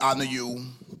honor you,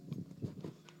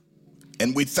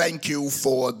 and we thank you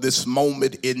for this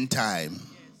moment in time.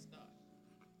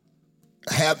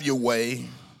 Have your way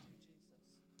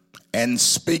and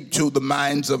speak to the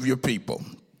minds of your people.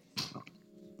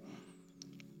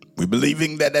 We're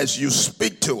believing that as you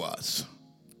speak to us,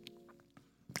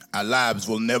 our lives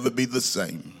will never be the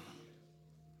same.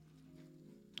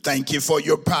 Thank you for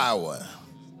your power.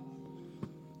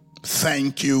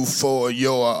 Thank you for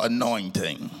your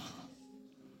anointing.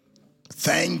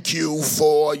 Thank you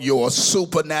for your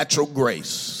supernatural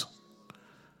grace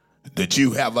that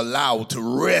you have allowed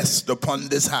to rest upon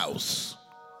this house.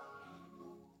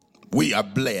 We are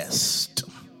blessed.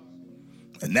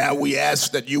 And now we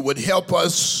ask that you would help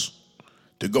us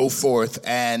to go forth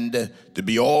and to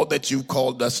be all that you've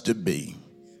called us to be.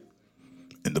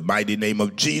 In the mighty name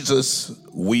of Jesus,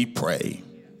 we pray.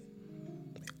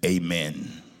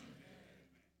 Amen.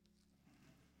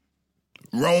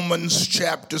 Romans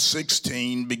chapter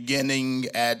 16, beginning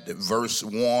at verse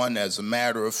 1. As a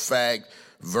matter of fact,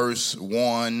 verse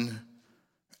 1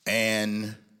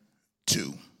 and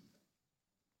 2.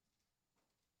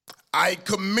 I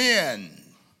commend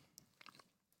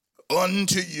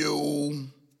unto you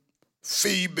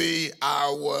Phoebe,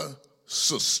 our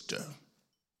sister,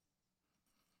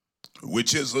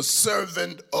 which is a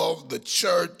servant of the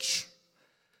church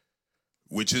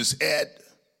which is at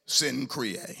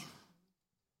Cenchrea,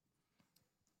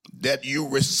 that you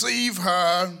receive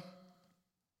her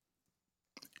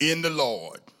in the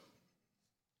Lord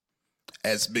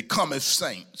as becometh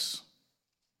saints,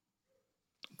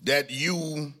 that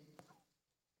you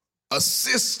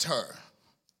assist her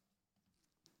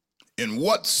in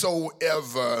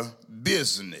whatsoever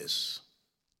business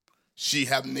she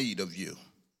have need of you.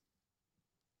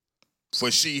 For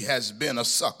she has been a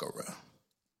succorer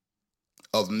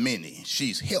of many.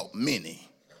 She's helped many.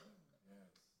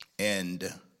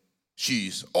 And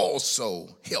she's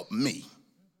also helped me.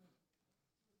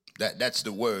 That's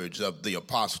the words of the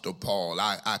Apostle Paul.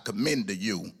 I commend to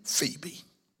you, Phoebe.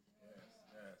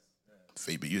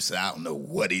 Phoebe, you say, I don't know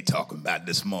what he's talking about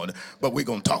this morning, but we're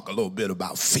going to talk a little bit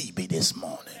about Phoebe this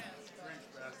morning.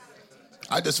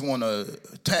 I just want to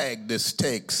tag this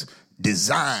text,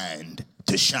 designed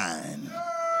to shine.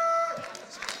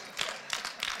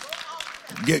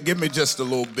 Give me just a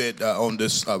little bit on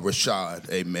this, Rashad,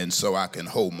 amen, so I can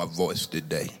hold my voice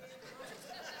today.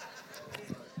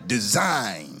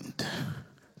 Designed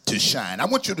to shine. I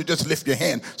want you to just lift your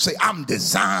hand, say, I'm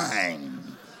designed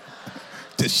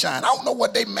to shine. I don't know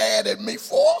what they mad at me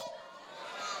for.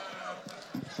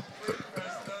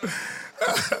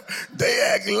 They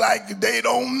act like they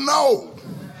don't know.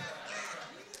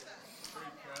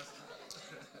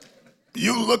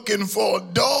 You looking for a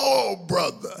dog,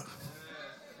 brother.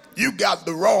 You got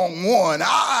the wrong one.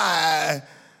 I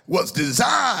was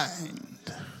designed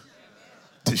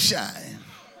to shine.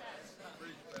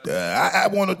 I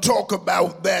want to talk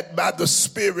about that by the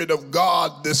Spirit of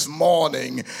God this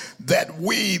morning, that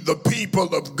we, the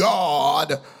people of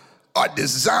God, are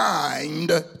designed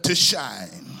to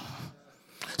shine.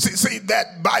 See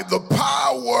that by the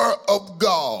power of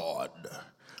God,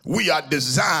 we are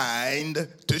designed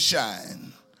to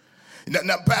shine.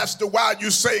 Now, Pastor, why are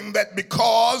you saying that?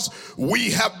 Because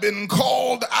we have been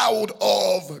called out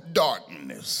of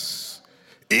darkness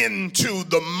into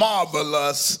the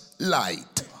marvelous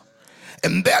light.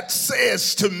 And that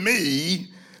says to me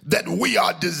that we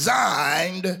are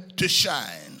designed to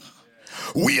shine.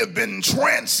 We have been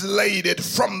translated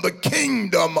from the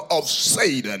kingdom of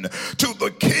Satan to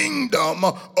the kingdom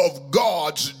of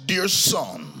God's dear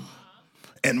Son.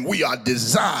 And we are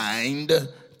designed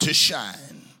to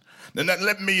shine. Now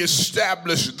let me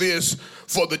establish this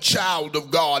for the child of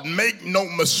God. Make no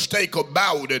mistake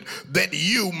about it that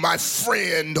you, my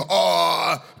friend,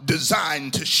 are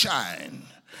designed to shine.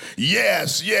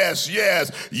 Yes, yes,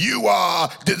 yes. You are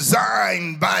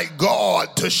designed by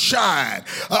God to shine.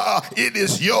 It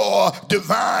is your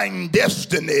divine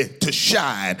destiny to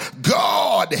shine.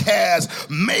 God has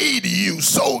made you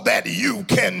so that you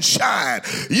can shine.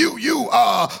 You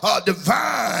are a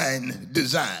divine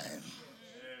design.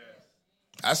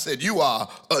 I said you are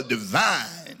a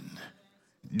divine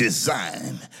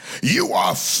design. You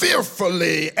are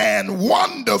fearfully and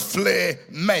wonderfully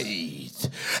made.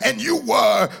 And you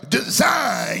were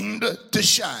designed to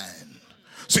shine.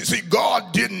 See,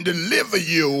 God didn't deliver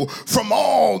you from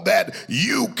all that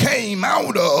you came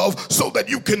out of so that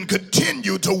you can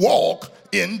continue to walk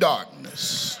in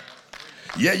darkness.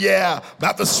 Yeah.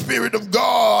 By the Spirit of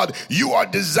God, you are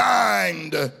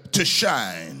designed to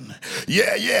shine.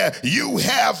 Yeah. You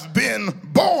have been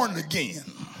born again.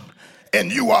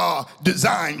 and you are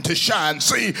designed to shine.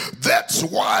 See, that's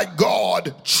why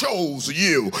God chose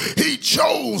you. He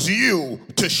chose you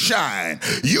to shine.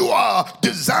 You are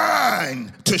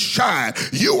designed to shine.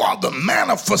 You are the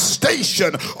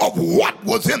manifestation of what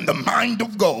was in the mind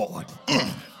of God.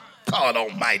 God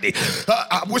Almighty.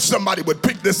 I wish somebody would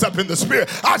pick this up in the spirit.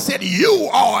 I said, you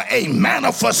are a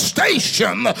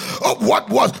manifestation of what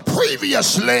was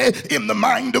previously in the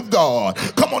mind of God.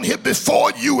 Come on here,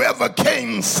 before you ever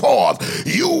came forth,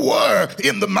 you were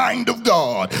in the mind of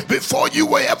God. Before you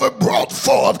were ever brought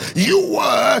forth, you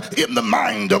were in the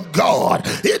mind of God.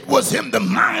 It was in the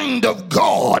mind of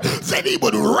God that he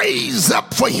would raise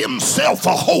up for himself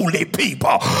a holy people,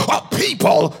 a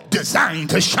people designed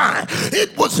to shine.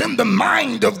 It was in the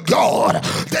mind of God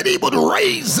that he would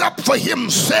raise up for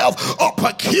himself a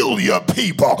peculiar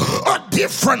people, a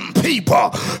different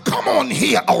people. Come on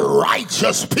here, a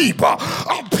righteous people,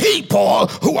 a people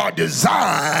who are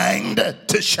designed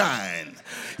to shine.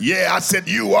 Yeah, I said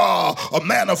you are a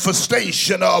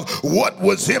manifestation of what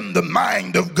was in the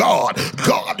mind of God.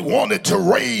 God wanted to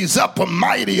raise up a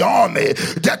mighty army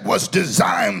that was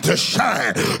designed to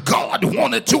shine. God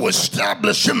wanted to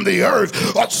establish in the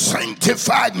earth a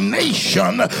sanctified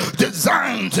nation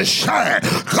designed to shine.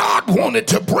 God wanted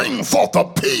to bring forth a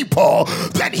people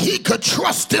that he could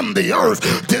trust in the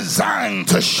earth designed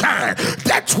to shine.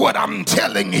 That's what I'm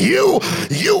telling you.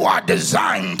 You are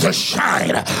designed to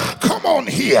shine. Come on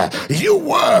here. You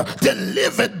were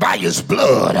delivered by his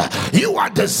blood. You are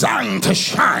designed to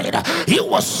shine. You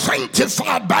were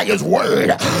sanctified by his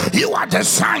word. You are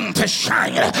designed to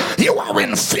shine. You are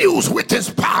infused with his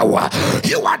power.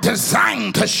 You are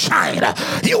designed to shine.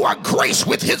 You are graced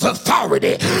with his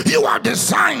authority. You are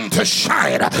designed to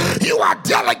shine. You are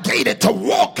delegated to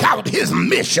walk out his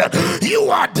mission. You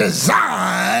are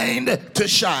designed to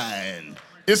shine.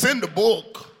 It's in the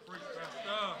book.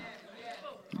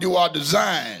 You are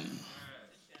designed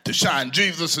to shine.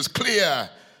 Jesus is clear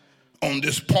on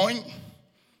this point.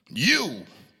 You,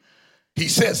 he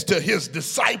says to his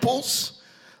disciples,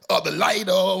 are the light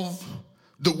of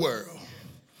the world.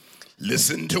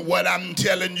 Listen to what I'm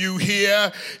telling you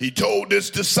here. He told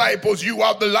his disciples, you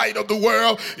are the light of the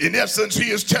world. In essence, he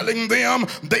is telling them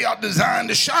they are designed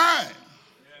to shine.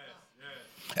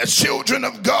 As children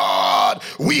of God,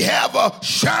 we have a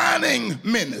shining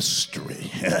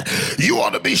ministry. You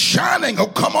ought to be shining. Oh,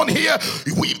 come on here.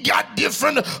 We've got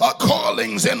different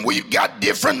callings and we've got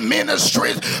different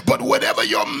ministries. But whatever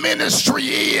your ministry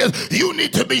is, you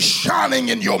need to be shining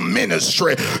in your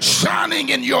ministry, shining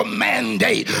in your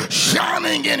mandate,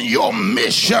 shining in your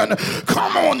mission.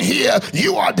 Come on here.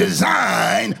 You are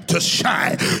designed to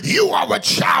shine. You are a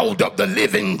child of the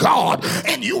living God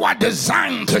and you are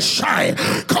designed to shine.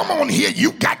 Come on here,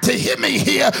 you got to hear me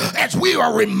here as we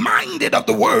are reminded of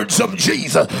the words of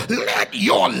Jesus. Let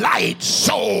your light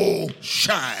so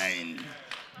shine.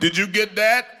 Did you get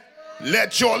that?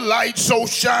 Let your light so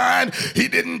shine. He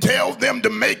didn't tell them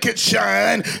to make it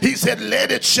shine. He said,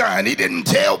 let it shine. He didn't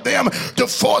tell them to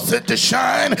force it to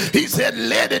shine. He said,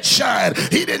 let it shine.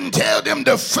 He didn't tell them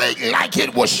to fake like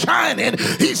it was shining.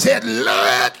 He said,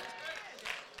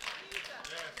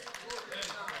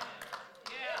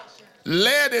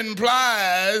 Let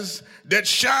implies that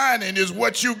shining is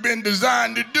what you've been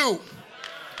designed to do.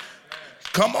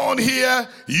 Come on here.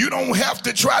 You don't have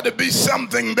to try to be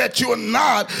something that you're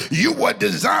not. You were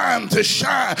designed to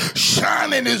shine.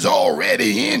 Shining is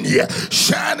already in you.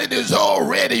 Shining is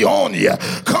already on you.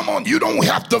 Come on, you don't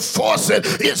have to force it.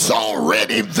 It's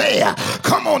already there.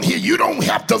 Come on here. You don't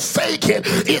have to fake it.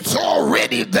 It's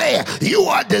already there. You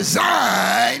are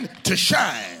designed to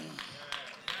shine.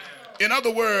 In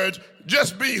other words,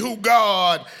 just be who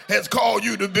God has called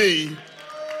you to be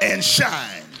and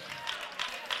shine.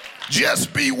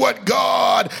 Just be what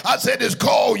God, I said, has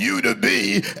called you to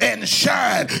be and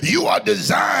shine. You are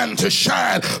designed to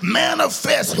shine.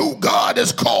 Manifest who God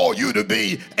has called you to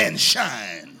be and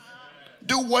shine.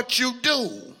 Do what you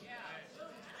do.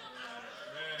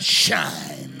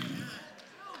 Shine.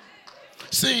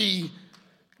 See,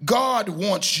 God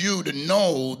wants you to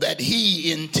know that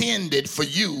he intended for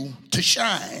you to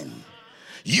shine.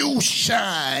 You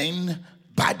shine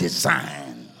by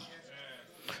design.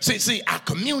 See, our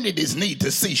communities need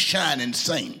to see shining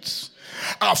saints.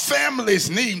 Our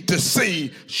families need to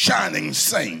see shining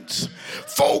saints.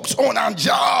 Folks on our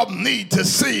job need to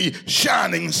see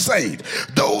shining saints.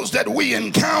 Those that we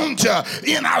encounter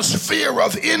in our sphere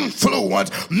of influence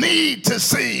need to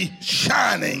see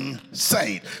shining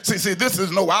saints. See, this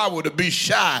is no hour to be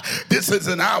shy. This is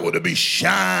an hour to be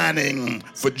shining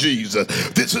for Jesus.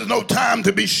 This is no time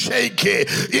to be shaky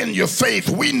in your faith.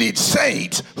 We need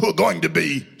saints who are going to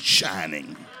be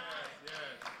shining.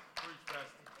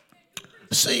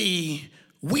 See,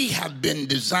 we have been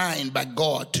designed by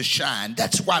God to shine.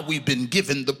 That's why we've been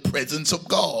given the presence of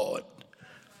God.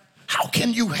 How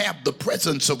can you have the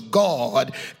presence of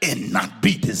God and not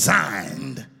be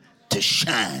designed to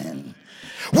shine?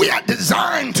 We are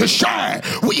designed to shine.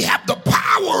 We have the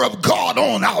power of God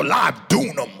on our life,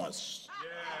 dunamis.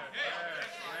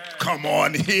 Come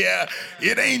on here.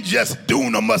 It ain't just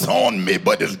dunamis on me,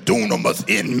 but it's dunamis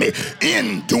in me,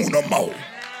 in dunamo.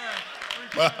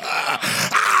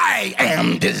 I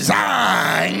am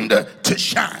designed to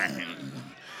shine.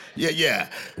 Yeah.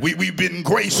 We've been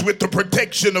graced with the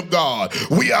protection of God.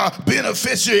 We are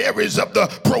beneficiaries of the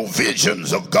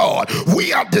provisions of God.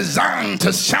 We are designed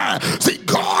to shine. See,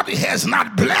 God has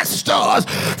not blessed us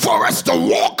for us to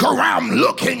walk around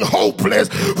looking hopeless.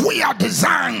 We are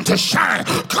designed to shine.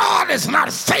 God has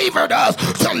not favored us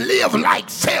to live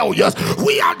like failures.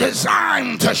 We are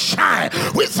designed to shine.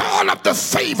 With all of the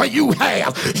favor you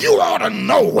have, you ought to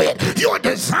know it. You are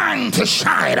designed to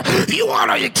shine. You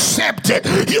ought to accept it.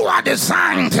 You are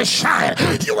designed to shine.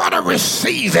 You ought to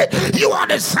receive it. You are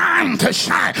designed to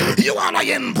shine. You ought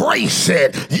to embrace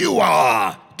it. You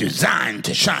are designed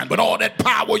to shine. With all that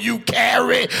power you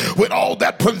carry, with all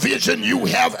that provision you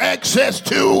have access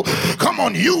to, come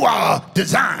on, you are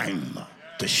designed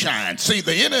to shine. See,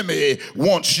 the enemy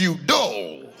wants you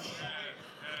dull,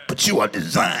 but you are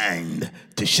designed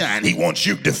to shine. He wants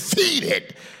you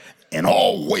defeated and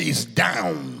always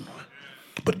down.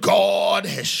 But God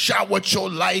has showered your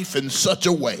life in such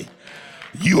a way,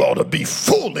 you ought to be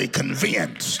fully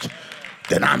convinced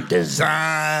that I'm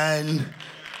designed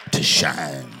to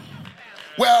shine.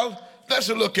 Well, let's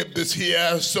look at this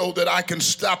here so that I can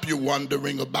stop you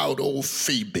wondering about old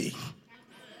Phoebe.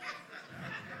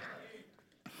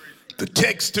 The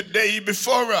text today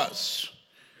before us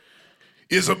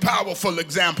is a powerful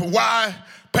example. Why,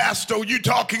 Pastor, you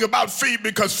talking about Phoebe?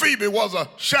 Because Phoebe was a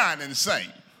shining saint.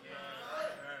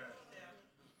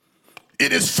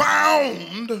 It is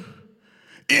found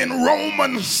in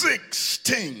Romans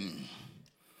 16,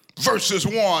 verses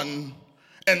 1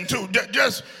 and 2.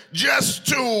 Just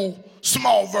two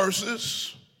small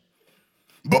verses.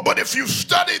 But if you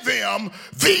study them,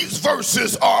 these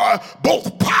verses are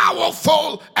both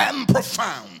powerful and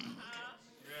profound.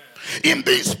 In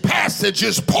these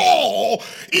passages, Paul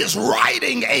is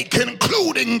writing a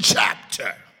concluding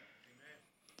chapter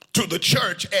to the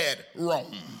church at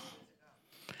Rome.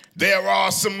 There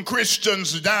are some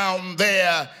Christians down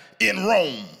there in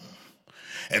Rome,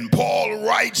 and Paul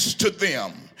writes to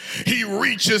them. He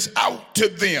reaches out to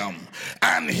them,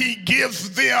 and he gives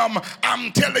them,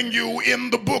 I'm telling you, in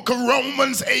the book of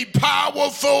Romans, a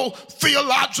powerful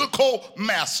theological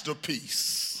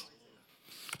masterpiece.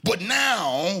 But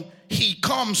now he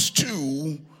comes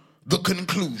to the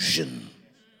conclusion.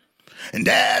 And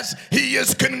as he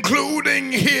is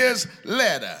concluding his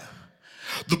letter,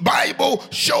 the Bible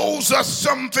shows us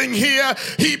something here.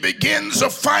 He begins a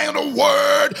final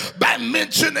word by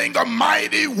mentioning a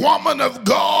mighty woman of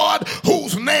God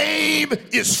whose name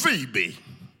is Phoebe.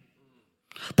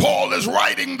 Paul is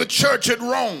writing the church at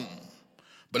Rome.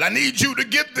 But I need you to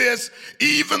get this,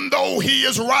 even though he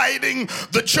is writing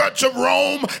the church of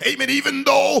Rome, amen, even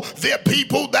though there are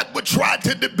people that would try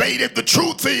to debate it, the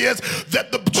truth is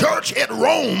that the church at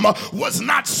Rome was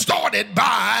not started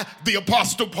by the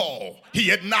Apostle Paul. He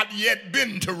had not yet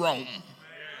been to Rome.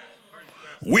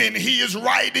 When he is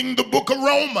writing the book of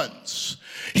Romans,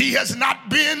 he has not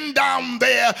been down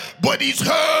there, but he's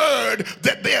heard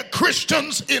that there are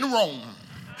Christians in Rome.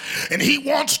 And he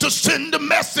wants to send a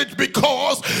message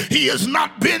because he has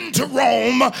not been to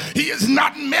Rome. He has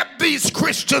not met these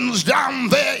Christians down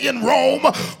there in Rome,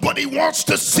 but he wants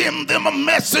to send them a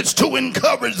message to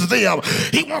encourage them.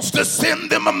 He wants to send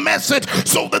them a message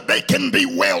so that they can be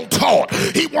well taught.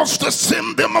 He wants to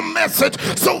send them a message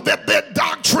so that their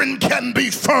doctrine can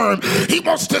be firm. He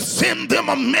wants to send them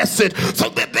a message so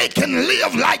that they can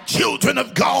live like children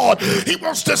of God. He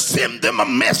wants to send them a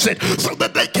message so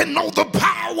that they can know the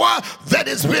power that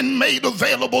has been made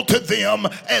available to them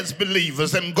as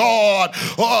believers. And God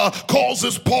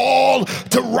causes Paul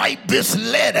to write this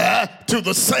letter to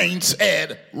the saints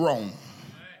at Rome.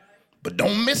 But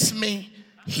don't miss me,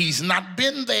 he's not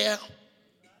been there.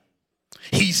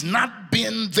 He's not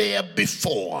been there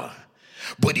before,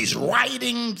 but he's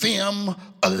writing them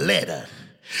a letter.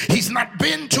 He's not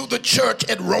been to the church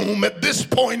at Rome at this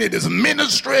point in his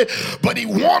ministry, but he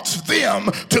wants them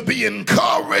to be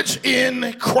encouraged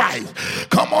in Christ.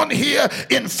 Come on here.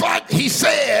 In fact, he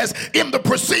says in the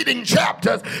preceding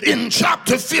chapters, in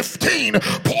chapter 15,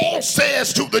 Paul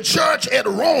says to the church at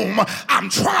Rome, I'm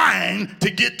trying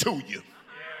to get to you.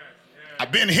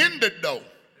 I've been hindered though.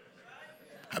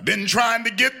 I've been trying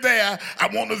to get there. I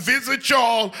want to visit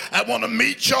y'all. I want to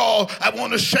meet y'all. I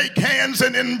want to shake hands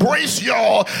and embrace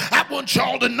y'all. I want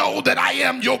y'all to know that I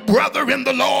am your brother in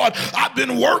the Lord. I've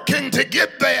been working to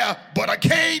get there, but I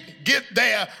can't get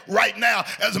there right now.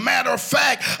 As a matter of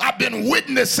fact, I've been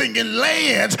witnessing in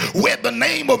lands where the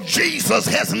name of Jesus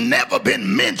has never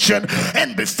been mentioned.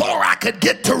 And before I could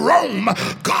get to Rome,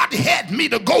 God had me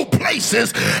to go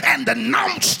places and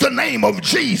announce the name of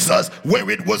Jesus where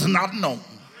it was not known.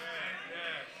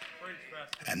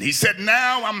 And he said,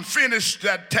 now I'm finished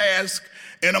that task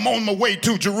and I'm on my way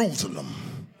to Jerusalem.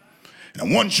 And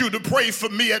I want you to pray for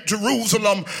me at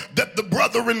Jerusalem that the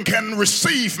brethren can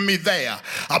receive me there.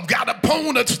 I've got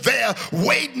opponents there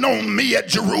waiting on me at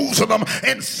Jerusalem,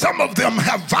 and some of them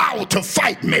have vowed to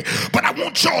fight me. But I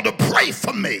want y'all to pray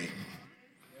for me.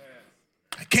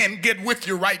 I can't get with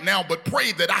you right now, but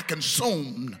pray that I can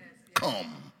soon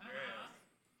come.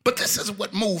 But this is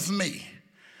what moved me.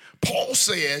 Paul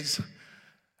says,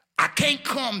 I can't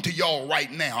come to y'all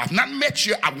right now. I've not met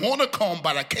you. I want to come,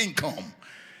 but I can't come.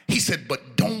 He said,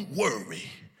 but don't worry.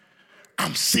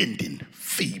 I'm sending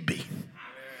Phoebe.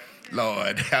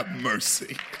 Lord, have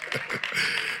mercy.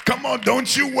 Come on,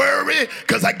 don't you worry,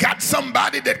 because I got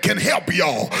somebody that can help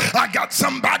y'all. I got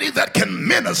somebody that can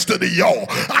minister to y'all.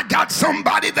 I got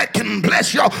somebody that can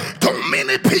bless y'all. Don't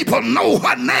many people know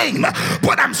her name,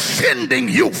 but I'm sending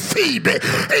you Phoebe.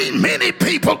 Ain't many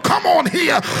people, come on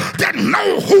here, that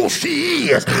know who she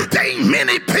is. There ain't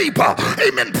many people,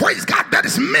 amen, praise God, that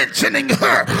is mentioning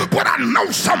her. But I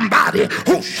know somebody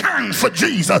who shines for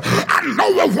Jesus. I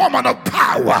know a woman of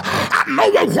power. I know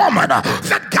a woman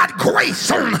that got grace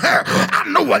on her. I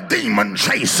know a demon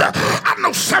chaser. I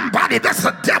know somebody that's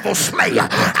a devil slayer.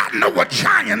 I know a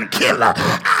giant killer.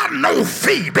 I know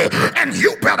Phoebe. And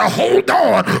you better hold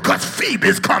on, because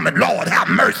Phoebe's coming. Lord, have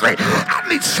mercy. I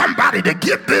need somebody to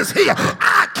get this here.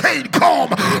 I can't come,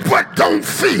 but don't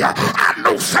fear. I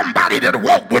know somebody that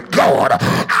walked with God.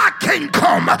 I can't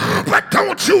come, but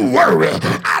don't you worry.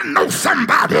 I know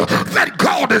somebody that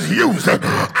God is using.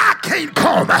 I can't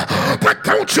come, but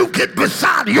don't you get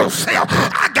beside yourself.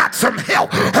 I got some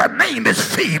help. Her name is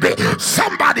Phoebe.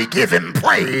 Somebody give him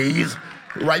praise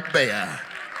right there.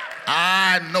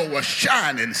 I know a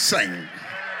shining saint.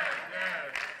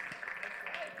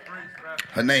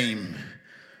 Her name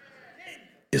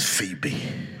is Phoebe.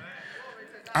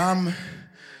 I'm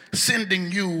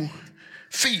sending you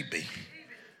Phoebe.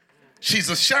 She's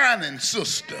a shining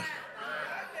sister.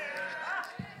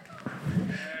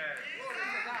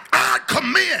 I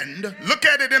commend, look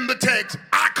at it in the text,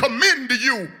 I commend to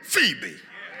you Phoebe.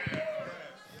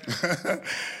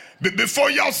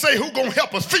 Before y'all say who gonna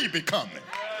help us, Phoebe coming.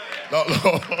 Lord,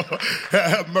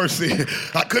 have mercy.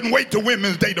 I couldn't wait till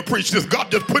Women's Day to preach this.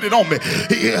 God just put it on me.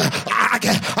 Yeah, I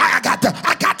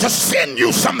got to send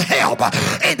you some help.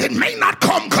 And it may not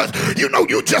come because, you know,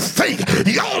 you just think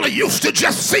y'all are used to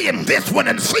just seeing this one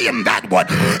and seeing that one.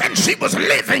 And she was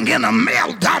living in a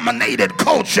male-dominated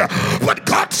culture. But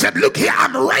God said, look here,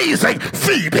 I'm raising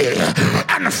Phoebe.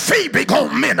 And Phoebe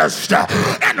gonna minister.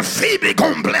 And Phoebe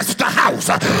gonna bless the house.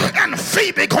 And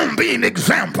Phoebe gonna be an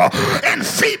example. And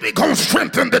Phoebe gonna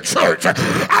strengthen the church.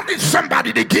 I need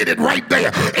somebody to get it right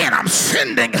there. And I'm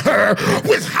sending her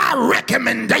with high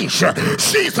recommendation.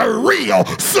 She's a real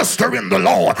sister in the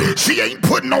Lord. She ain't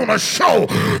putting on a show.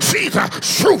 She's a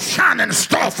true shining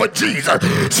star for Jesus.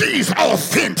 She's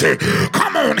authentic.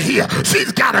 Come on here.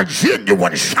 She's got a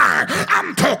genuine shine.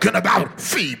 I'm talking about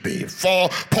Phoebe. For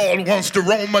Paul wants the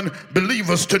Roman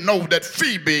believers to know that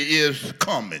Phoebe is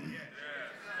coming.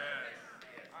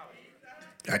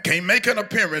 I can't make an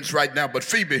appearance right now, but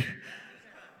Phoebe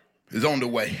is on the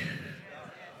way.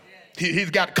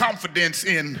 He's got confidence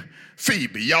in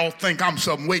Phoebe. Y'all think I'm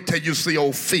something. Wait till you see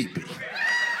old Phoebe.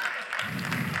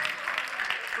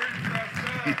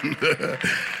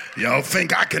 Y'all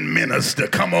think I can minister.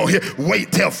 Come on here.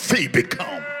 Wait till Phoebe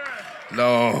come.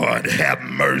 Lord, have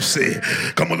mercy.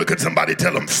 Come on, look at somebody.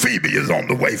 Tell them Phoebe is on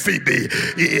the way. Phoebe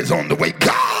is on the way.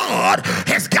 God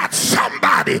has got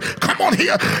somebody. Come on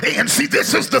here. And see,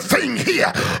 this is the thing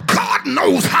here. God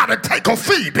knows how to take a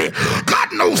Phoebe.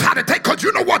 God knows how to take, because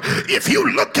you know what? If you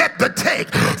look at the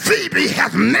text, Phoebe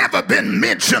has never been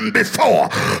mentioned before.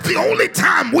 The only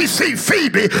time we see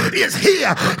Phoebe is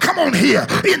here. Come on here.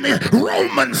 In the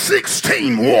Romans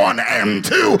 16, 1 and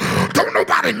 2. Don't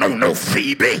nobody know no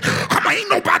Phoebe. Ain't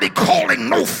nobody calling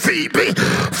no Phoebe.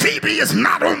 Phoebe is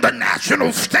not on the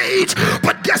national stage,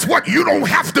 but guess what? You don't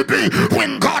have to be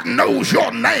when God knows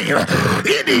your name.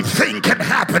 Anything can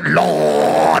happen.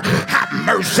 Lord, have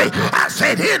mercy. I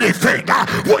said anything. I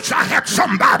wish I had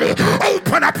somebody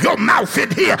open up your mouth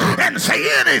in here and say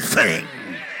anything.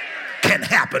 can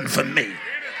happen for me.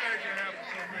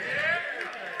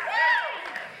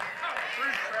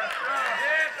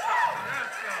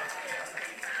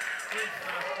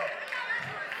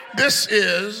 This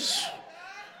is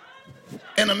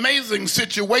an amazing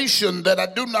situation that I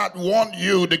do not want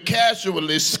you to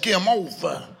casually skim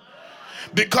over,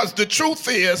 because the truth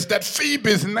is that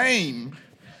Phoebe's name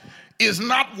is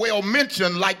not well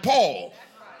mentioned like Paul.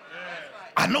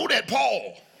 I know that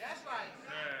Paul,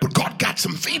 but God got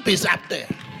some Phoebes out there.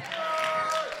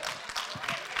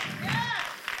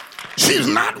 She's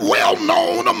not well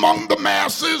known among the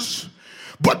masses,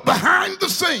 but behind the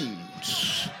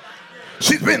scenes,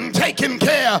 she's been taking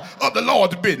care of the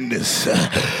Lord's business.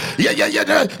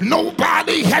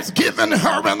 Nobody has given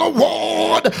her an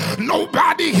award.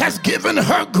 Nobody has given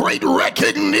her great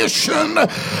recognition.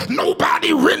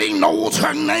 Nobody really knows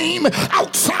her name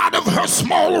outside of her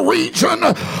small region.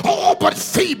 Oh, but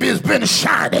Phoebe's been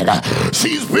shining.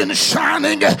 She's been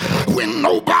shining when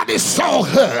nobody saw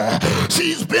her.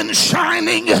 She's been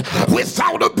shining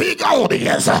without a big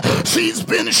audience. She's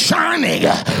been shining,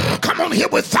 come on here,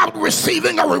 without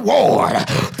receiving a reward.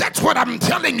 That's what I'm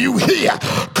telling you here.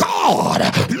 God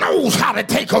knows how to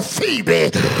take a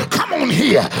Phoebe, come on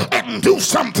here, and do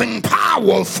something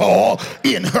powerful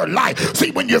in her life.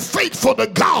 See, when you're faithful to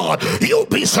God, you'll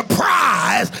be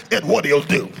surprised at what he'll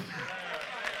do.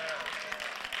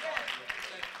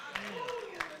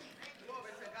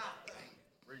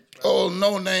 Oh,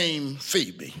 no name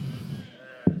Phoebe.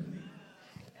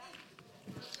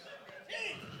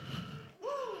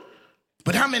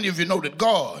 But how many of you know that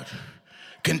God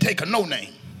can take a no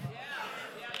name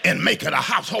and make it a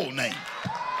household name?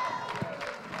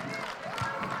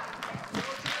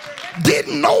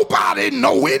 Didn't nobody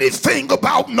know anything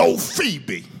about no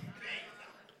Phoebe.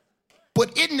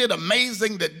 But isn't it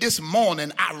amazing that this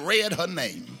morning I read her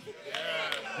name?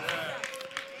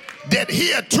 That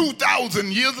here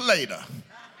 2,000 years later,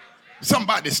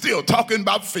 somebody's still talking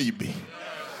about Phoebe.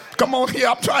 Come on here,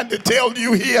 I'm trying to tell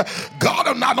you here, God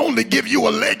will not only give you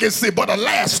a legacy, but a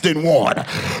lasting one.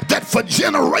 That for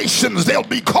generations they'll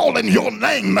be calling your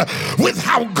name with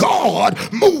how God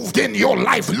moved in your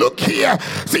life. Look here,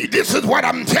 see, this is what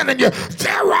I'm telling you.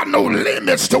 There are no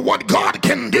limits to what God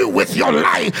can do with your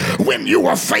life when you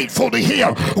are faithful to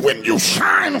him. When you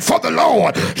shine for the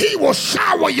Lord, he will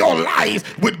shower your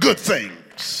life with good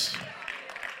things.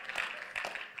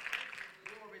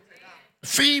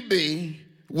 Phoebe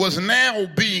was now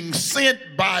being sent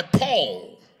by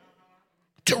Paul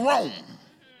to Rome.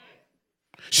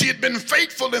 She had been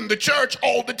faithful in the church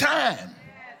all the time.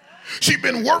 She'd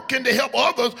been working to help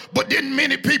others, but didn't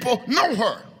many people know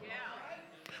her?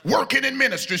 Working in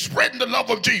ministry, spreading the love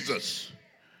of Jesus.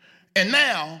 And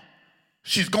now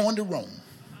she's going to Rome.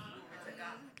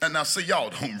 And now see, y'all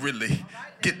don't really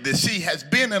get this. She has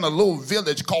been in a little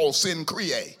village called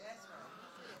Cenchreae,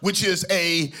 which is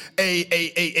a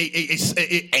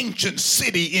ancient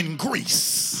city in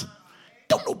Greece.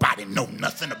 Don't nobody know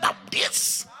nothing about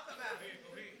this.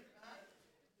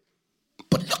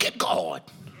 But look at God.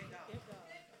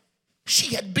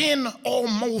 She had been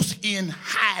almost in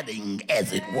hiding,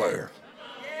 as it were.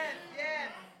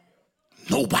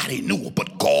 Nobody knew her,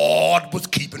 but God was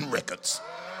keeping records.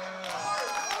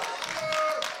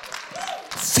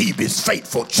 Phoebe's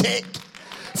faithful, check.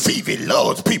 Phoebe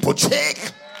loves people, check.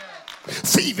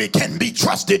 Phoebe can be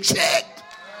trusted, check.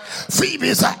 Phoebe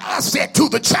is an asset to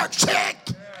the church, check.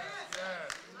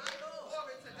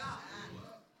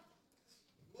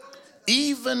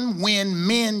 Even when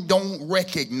men don't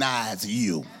recognize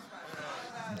you,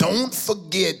 don't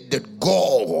forget that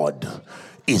God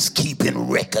is keeping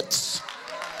records.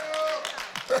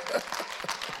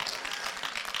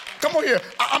 Come on here.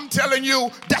 I'm telling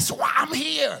you, that's why I'm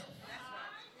here.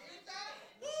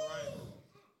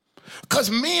 Because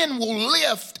men will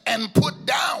lift and put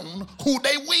down who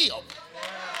they will.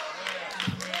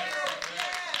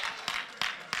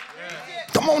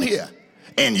 Come on here.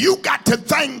 And you got to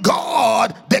thank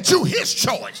God that you his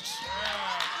choice.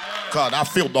 God, I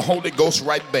feel the Holy Ghost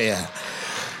right there.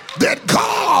 That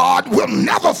God will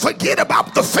never forget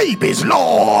about the Phoebes.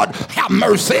 Lord, have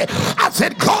mercy. I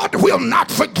said God will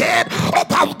not forget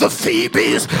about the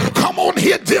Phoebes. Come on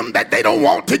here, them that they don't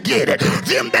want to get it,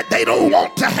 them that they don't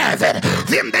want to have it,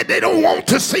 them that they don't want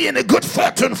to see any good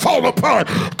fortune fall upon.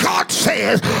 God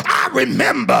says, I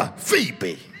remember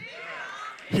Phoebe.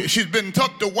 She's been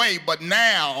tucked away, but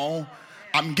now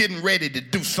I'm getting ready to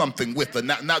do something with her.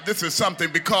 Now this is something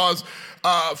because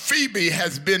Phoebe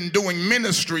has been doing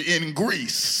ministry in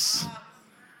Greece,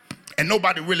 and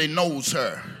nobody really knows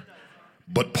her,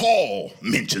 but Paul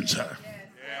mentions her.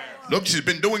 Look, she's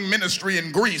been doing ministry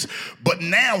in Greece, but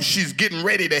now she's getting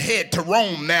ready to head to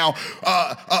Rome. Now,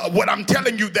 what I'm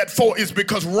telling you that for is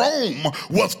because Rome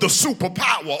was the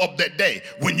superpower of that day.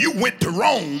 When you went to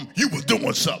Rome, you was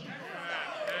doing something.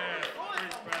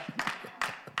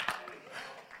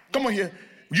 Come on here.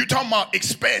 You're talking about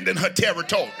expanding her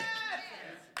territory.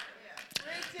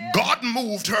 God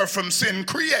moved her from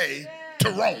Cenchreae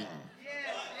to Rome.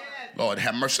 Lord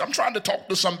have mercy. I'm trying to talk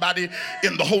to somebody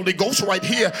in the Holy Ghost right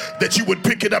here that you would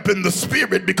pick it up in the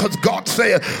spirit, because God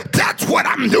said, that's what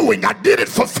I'm doing. I did it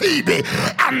for Phoebe.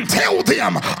 And tell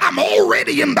them I'm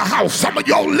already in the house. Some of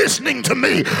y'all listening to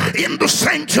me in the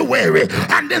sanctuary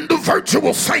and in the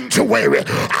virtual sanctuary,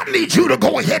 I need you to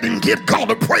go ahead and give God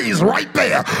a praise right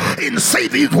there and say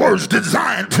these words: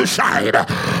 designed to shine.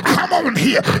 Come on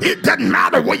here. It doesn't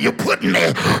matter where you're putting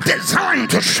it. Designed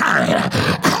to shine.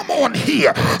 Come on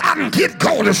here and give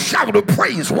God a shout of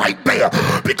praise right there,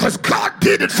 because God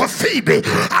did it for Phoebe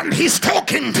and he's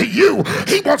talking to you.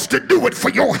 He wants to do it for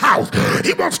your house.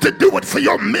 He wants to do it for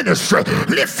your ministry.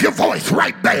 Lift your voice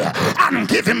right there and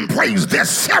give him praise. There's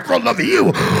several of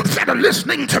you that are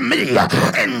listening to me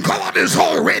and God is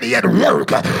already at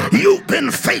work. You've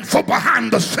been faithful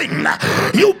behind the scene.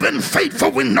 You've been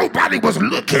faithful when nobody was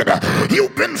looking.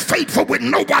 You've been faithful with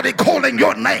nobody calling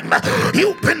your name.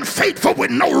 You've been faithful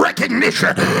with no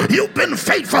recognition. You've been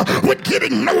faithful with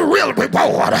getting no real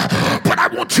reward. But I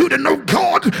want you to know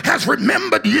God has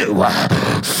remembered you.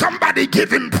 Somebody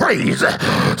give him praise.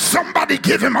 Somebody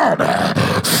give him honor.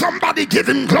 Somebody give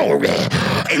him glory.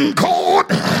 And God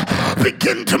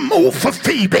begin to move for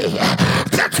Phoebe.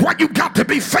 That's why you got to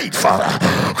be faithful,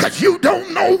 because you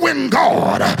don't know when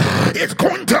God is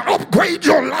going to upgrade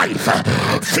your life.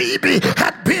 Phoebe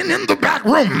had been in the back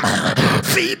room.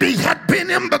 Phoebe had been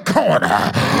in the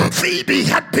corner. Phoebe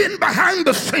had been behind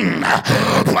the scene,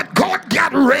 but God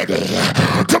got ready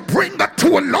to bring her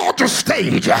to a larger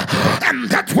stage. And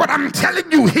that's what I'm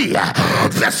telling you here.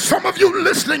 There's some of you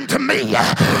listening to me.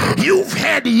 You've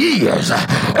had years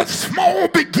of small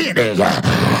beginning.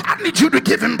 I need you to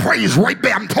give him praise right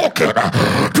there. I'm talking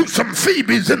to some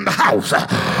Phoebes in the house.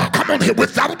 Come on here,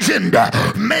 without gender,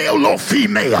 male or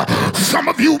female. Some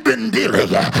of you been dealing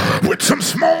with some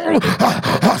small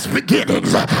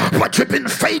beginnings, but you've been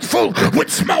faithful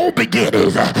with small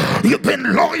beginnings. You've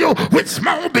been loyal with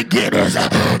small beginnings.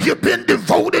 You've been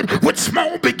devoted with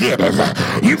small beginnings.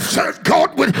 You've served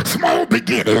God with small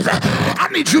beginnings. I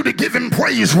need you to give him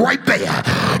praise right there.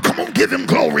 Come on, give him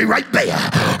glory right there,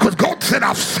 because God said,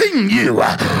 I've seen you.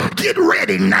 Get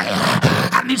ready now.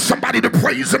 I need somebody to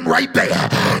praise him right there.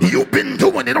 You've been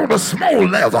doing it on a small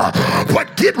level,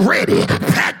 but get ready.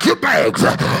 Pack your bags.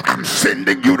 I'm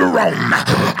sending you to Rome.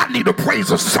 I need a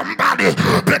praise of somebody.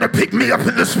 Better pick me up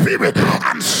in the spirit.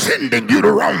 I'm sending you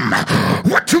to Rome.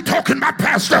 What you talking about,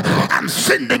 Pastor? I'm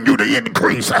sending you to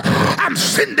increase. I'm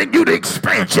sending you to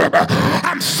expansion.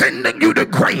 I'm sending you to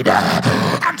greater.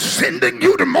 I'm sending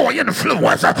you to more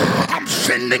influence. I'm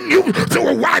sending you to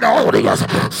a wider audience.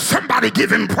 Somebody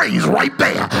give him praise right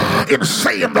there and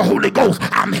say in the Holy Ghost,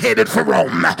 I'm headed for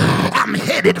Rome. I'm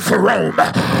headed for Rome.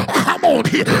 Come on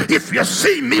here. If you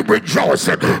see me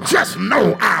rejoicing, just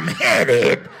know I'm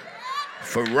headed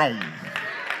for Rome.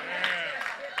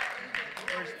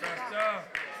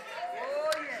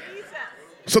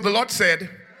 So the Lord said,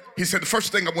 he said, the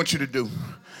first thing I want you to do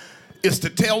is to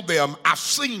tell them, I've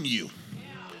seen you.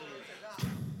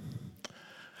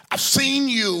 I've seen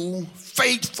you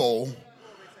faithful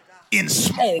in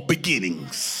small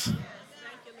beginnings.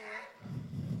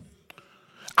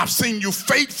 I've seen you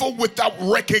faithful without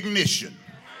recognition.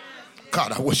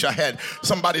 God, I wish I had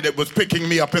somebody that was picking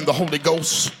me up in the Holy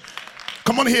Ghost.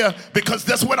 Come on here, because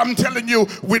that's what I'm telling you.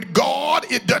 With God,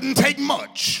 it doesn't take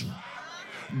much.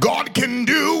 God can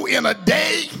do in a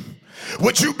day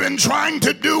what you've been trying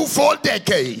to do for a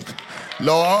decade.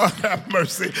 Lord have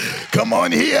mercy. Come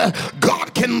on here.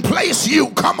 God can place you,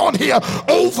 come on here,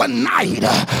 overnight.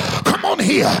 Come on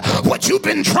here. What you've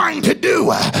been trying to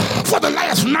do for the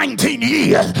last 19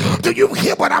 years. Do you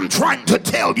hear what I'm trying to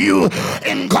tell you?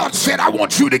 And God said, I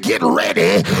want you to get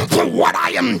ready for what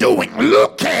I am doing.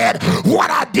 Look at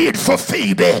what I did for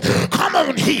Phoebe. Come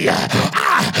on here.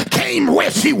 I came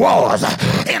where she was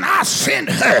and I sent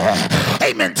her,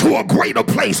 amen, to a greater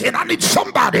place. And I need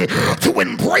somebody to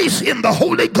embrace in the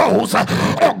Holy Ghost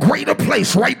a greater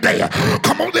place right there.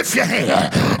 Come on, lift your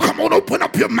hand. Come on, open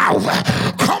up your mouth.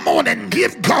 Come on and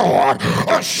give God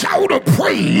a shout of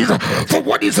praise for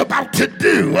what he's about to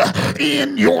do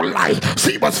in your life.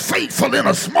 She was faithful in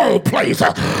a small place.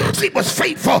 She was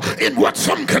faithful in what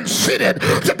some considered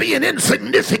to be an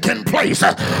insignificant place.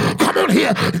 Come Come on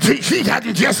here. She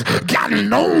hadn't just gotten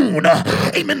known,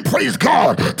 amen, praise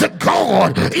God, to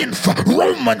God in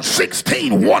Romans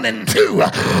 16, 1 and 2.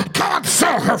 God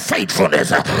saw her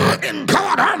faithfulness, and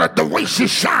God honored the way she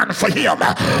shined for him.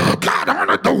 God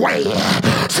honored the way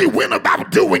she went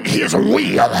about doing his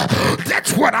will.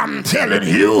 That's what I'm telling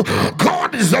you.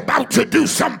 God is about to do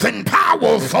something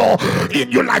powerful in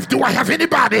your life. Do I have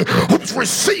anybody who's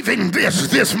receiving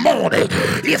this morning?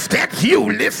 If that's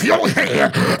you, lift your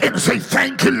hand and say,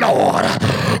 thank you, Lord.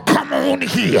 Come on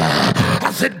here.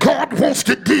 I said, God wants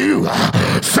to do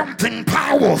something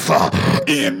powerful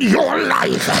in your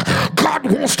life. God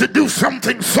wants to do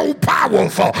something so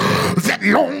powerful that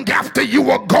long after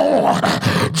you are gone,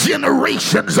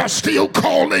 generations are still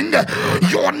calling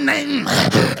your name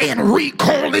and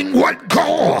recalling what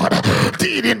God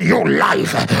did in your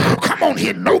life. Come on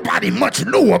here. Nobody much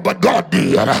knew her, but God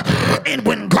did. And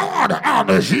when God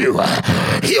honors you,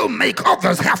 he'll make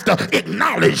others have to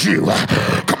acknowledge you.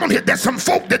 Come on here. There's some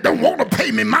folk that don't want to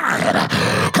pay me mind.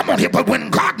 Come on here. But when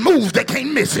God moves, they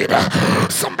can't miss it.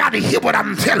 Somebody hear what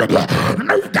I'm telling you.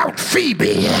 No doubt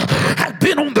Phoebe had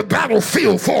been on the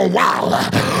battlefield for a while,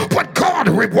 but God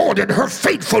rewarded her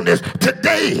faithfulness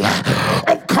today.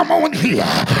 Oh, come on here.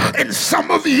 And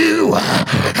some of you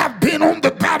have been on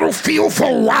the battlefield for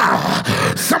a while.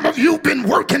 Some of you have been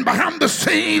working behind the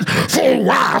scenes for a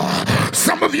while.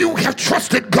 Some of you have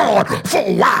trusted God for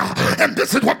a while. And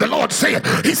this is what the Lord said.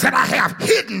 He said, I have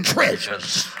hidden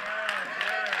treasures.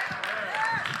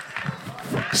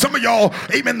 Some of y'all,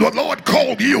 amen, the Lord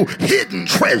called you hidden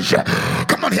treasure.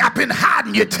 Come on here. I've been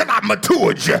hiding you till I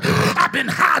matured you. I've been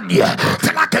hiding you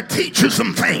till I could teach you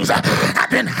some things. I've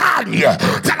been hiding you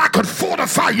till I could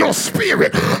fortify your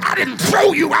spirit. I didn't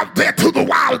throw you out there to the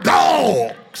wild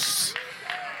dogs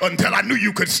until I knew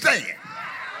you could stand.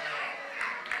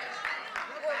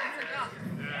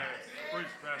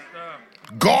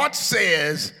 God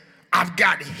says, I've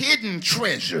got hidden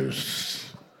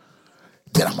treasures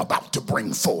that I'm about to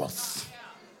bring forth.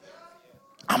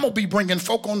 I'm going to be bringing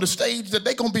folk on the stage that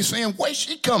they're going to be saying, where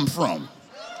she come from?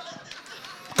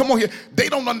 Come on here. They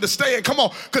don't understand. Come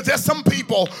on. Because there's some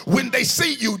people, when they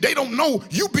see you, they don't know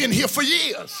you've been here for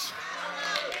years.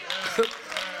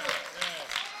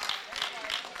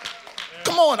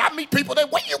 Come on. I meet people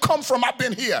that, where you come from? I've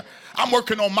been here. I'm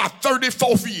working on my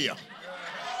 34th year.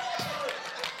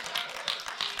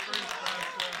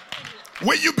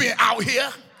 Where you been? Out here?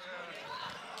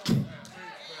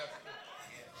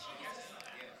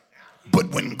 But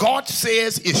when God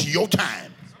says it's your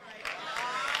time,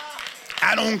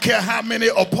 I don't care how many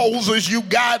opposers you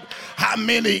got, how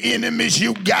many enemies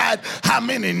you got, how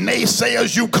many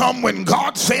naysayers you come. When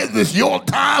God says it's your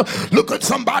time, look at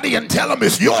somebody and tell them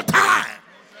it's your time.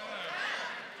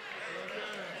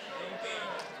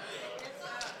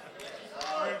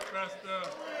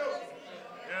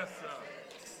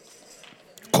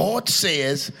 God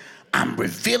says, I'm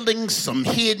revealing some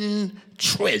hidden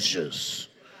treasures.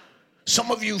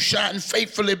 Some of you shine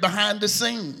faithfully behind the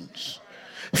scenes,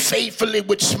 faithfully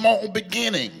with small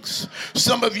beginnings.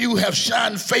 Some of you have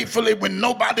shined faithfully when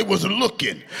nobody was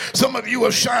looking. Some of you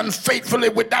have shined faithfully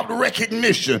without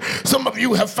recognition. Some of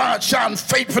you have shined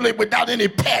faithfully without any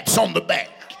pats on the back.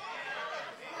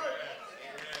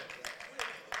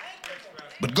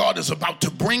 But God is about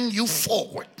to bring you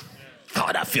forward.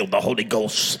 God, I feel the Holy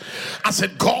Ghost. I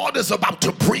said, God is about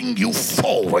to bring you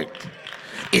forward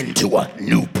into a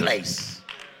new place.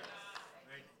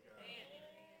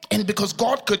 And because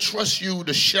God could trust you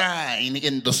to shine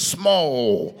in the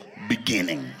small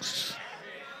beginnings,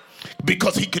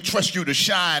 because he could trust you to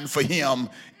shine for him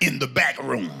in the back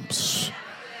rooms,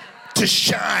 to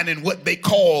shine in what they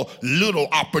call little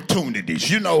opportunities,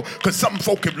 you know, because some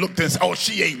folk have looked and said, oh,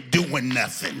 she ain't doing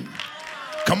nothing.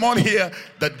 Come on here.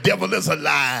 The devil is a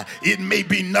lie. It may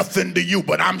be nothing to you,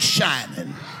 but I'm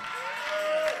shining.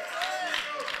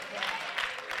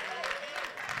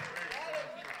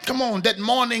 Come on, that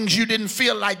mornings you didn't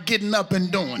feel like getting up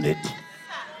and doing it.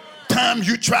 Times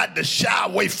you tried to shy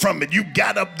away from it. You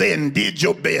got up there and did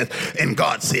your best. And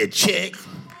God said, check.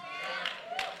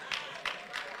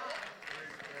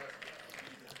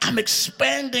 I'm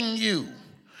expanding you.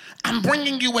 I'm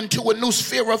bringing you into a new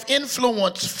sphere of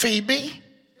influence, Phoebe.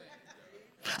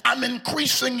 I'm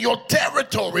increasing your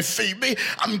territory, Phoebe.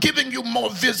 I'm giving you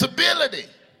more visibility.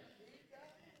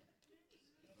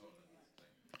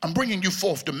 I'm bringing you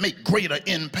forth to make greater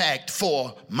impact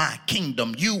for my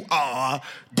kingdom. You are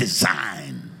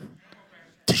designed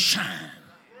to shine.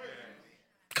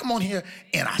 Come on here.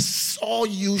 And I saw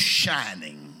you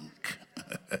shining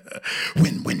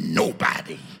when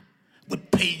nobody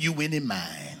would pay you any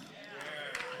mind.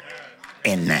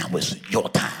 And now it's your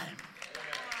time.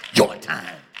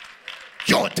 time.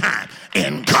 Your time.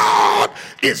 And God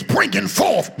is bringing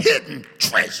forth hidden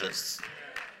treasures.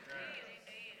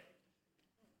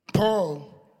 Paul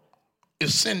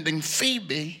is sending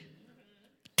Phoebe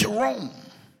to Rome.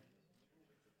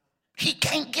 He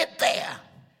can't get there,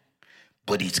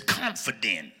 but he's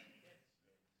confident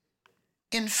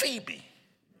in Phoebe.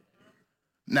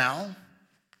 Now,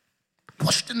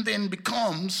 question then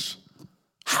becomes,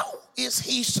 how is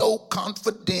he so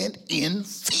confident in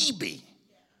Phoebe?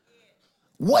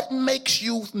 What makes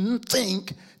you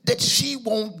think that she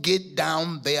won't get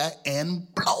down there and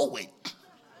blow it?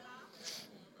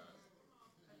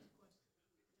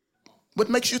 What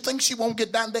makes you think she won't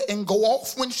get down there and go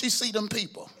off when she see them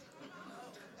people?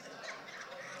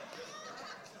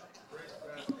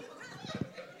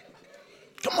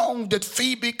 Come on, that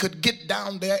Phoebe could get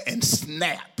down there and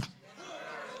snap.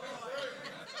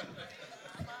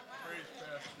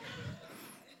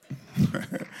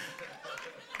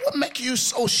 What makes you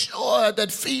so sure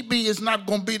that Phoebe is not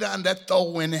going to be down there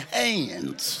throwing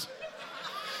hands?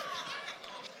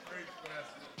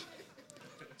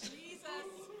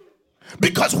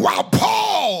 Because while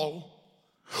Paul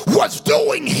was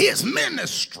doing his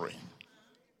ministry,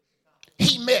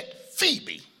 he met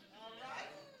Phoebe,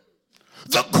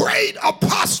 the great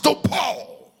apostle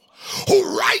Paul,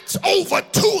 who writes over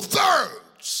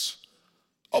 2/3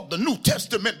 of the New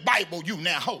Testament Bible you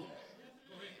now hold.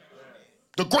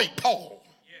 The great Paul,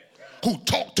 who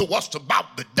talked to us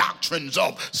about the doctrines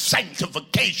of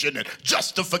sanctification and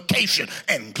justification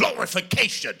and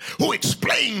glorification, who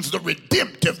explains the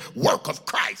redemptive work of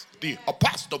Christ, the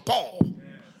apostle Paul.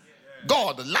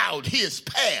 God allowed his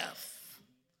path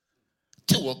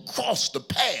to cross the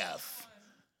path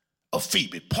of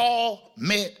Phoebe. Paul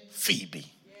met Phoebe.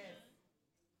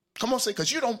 Come on, say,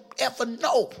 because you don't ever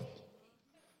know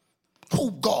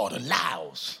who God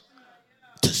allows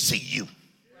to see you.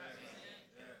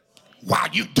 While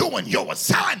you're doing your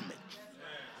assignment,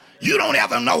 you don't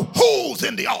ever know who's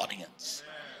in the audience.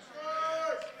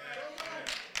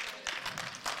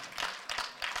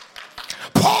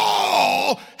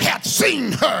 Paul had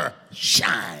seen her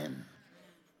shine.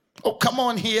 Oh, come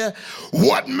on here.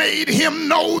 What made him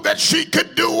know that she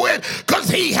could do it? Because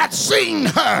he had seen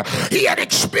her. He had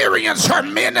experienced her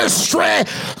ministry.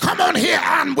 Come on here.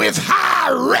 And with high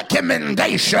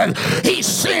recommendation, he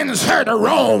sends her to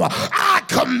Rome. I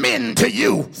commend to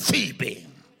you, Phoebe.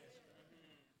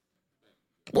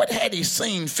 What had he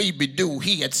seen Phoebe do?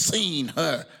 He had seen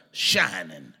her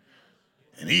shining.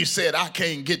 And he said, I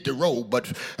can't get to Rome,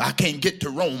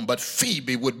 but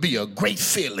Phoebe would be a great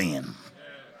fill-in.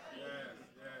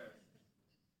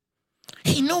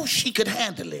 He knew she could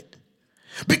handle it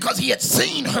because he had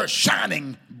seen her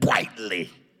shining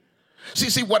brightly.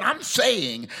 See, what I'm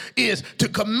saying is to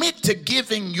commit to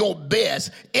giving your best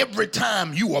every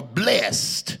time you are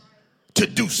blessed to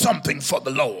do something for the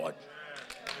Lord.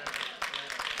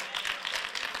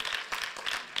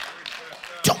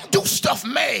 Don't do stuff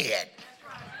mad.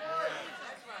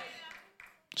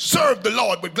 Serve the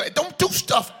Lord with grace. Don't do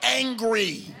stuff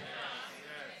angry.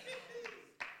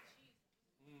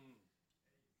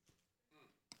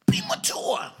 Be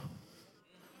mature,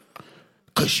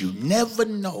 because you never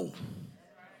know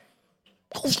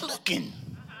who's looking.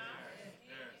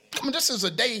 I mean, this is a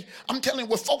day, I'm telling you,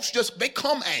 where folks they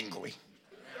come angry.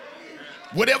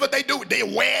 Whatever they do, they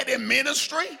wear their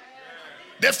ministry.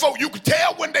 That folk, you can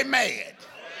tell when they mad.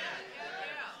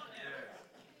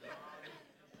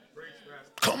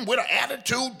 Come with an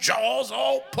attitude, jaws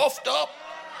all puffed up.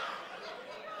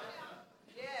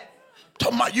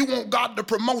 Talking about you want God to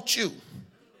promote you.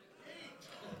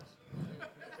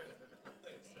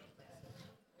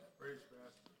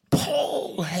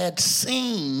 Paul had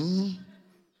seen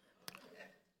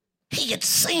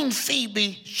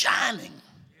Phoebe shining.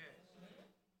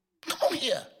 Come on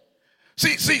here.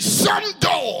 See, some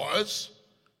doors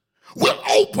will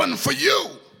open for you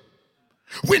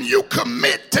when you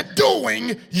commit to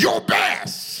doing your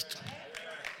best.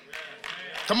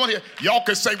 Come on here. Y'all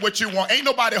can say what you want. Ain't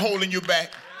nobody holding you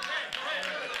back.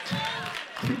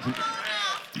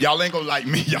 Y'all ain't gonna like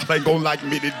me. Y'all ain't gonna like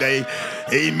me today.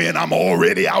 Amen. I'm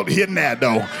already out here now,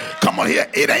 though. Come on here.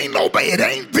 It ain't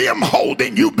them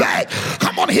holding you back.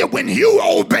 Come on here. When you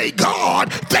obey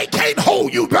God, they can't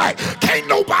hold you back. Can't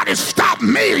nobody stop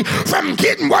me from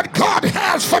getting what God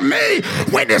has for me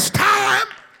when it's time.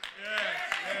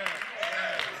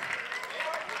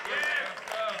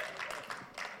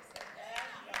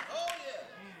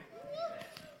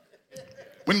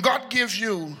 When God gives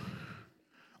you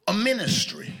a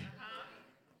ministry,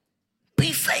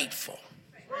 be faithful.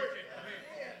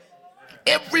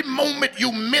 Every moment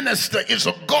you minister is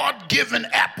a God-given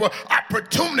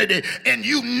opportunity, and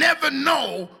you never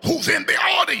know who's in the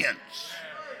audience.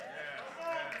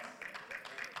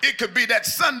 It could be that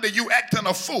Sunday you acting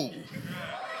a fool,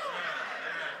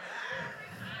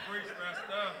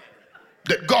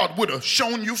 that God would have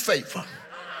shown you favor.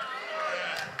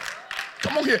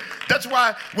 Come on here. That's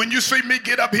why when you see me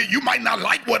get up here, you might not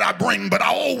like what I bring, but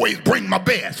I always bring my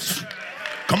best.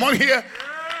 Come on here.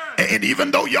 And even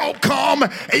though y'all come,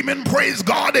 amen, praise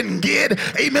God, and get,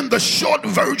 amen, the short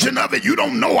version of it, you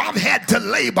don't know I've had to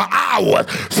labor hours,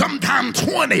 sometimes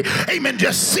 20, amen,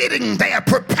 just sitting there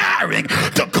preparing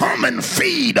to come and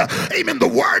feed, amen, the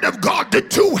word of God to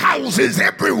 2 houses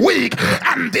every week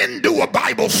and then do a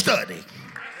Bible study.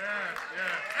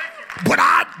 But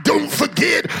I don't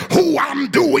forget who I'm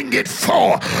doing it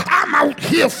for. I'm out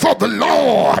here for the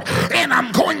Lord, and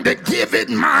I'm going to give it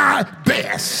my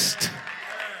best.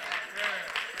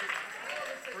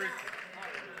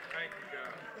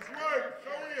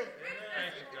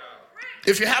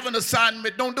 If you have an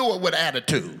assignment, don't do it with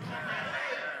attitude.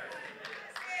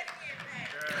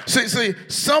 See,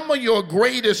 some of your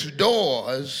greatest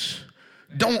doors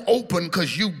don't open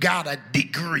because you got a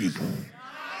degree.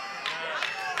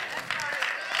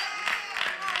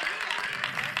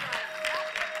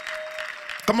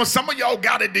 Come on, some of y'all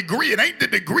got a degree. It ain't the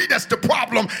degree that's the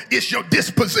problem, it's your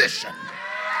disposition.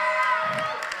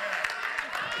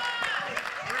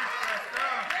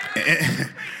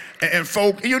 And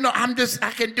folk, you know, I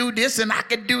can do this and I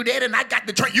can do that and I got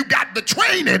the training. You got the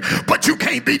training, but you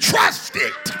can't be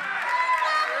trusted.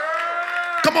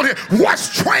 Come on here.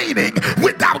 What's training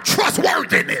without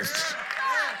trustworthiness?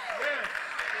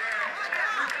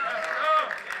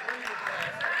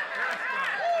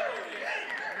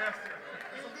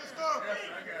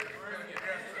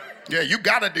 Yeah, you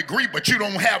got a degree, but you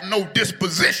don't have no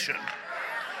disposition.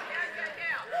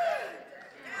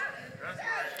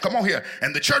 Come on here.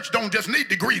 And the church don't just need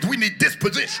degrees, we need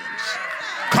dispositions.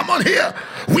 Come on here.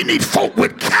 We need folk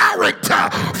with character,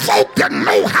 folk that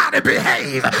know how to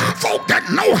behave, folk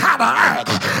that know how to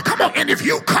act. Come on, and if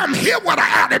you come here with an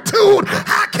attitude,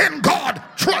 how can God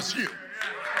trust you?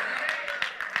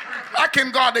 How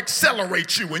can God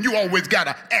accelerate you when you always got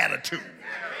an attitude?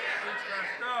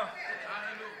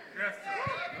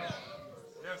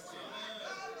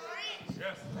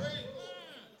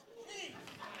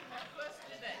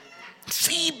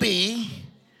 Phoebe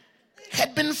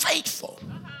had been faithful.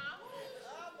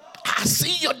 I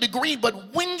see your degree,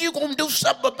 but when you gonna do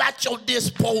something about your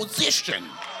disposition?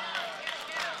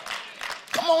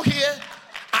 Come on here.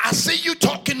 I see you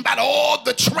talking about all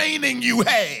the training you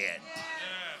had.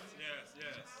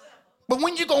 But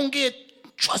when you gonna get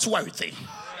trustworthy?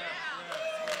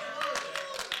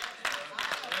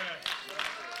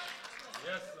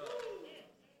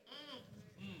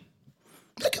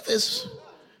 Look at this.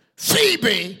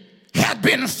 Phoebe had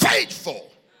been faithful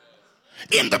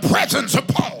in the presence of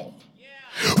Paul.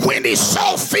 When he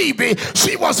saw Phoebe,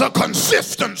 she was a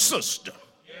consistent sister.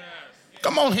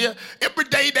 Come on here. Every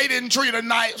day they didn't treat her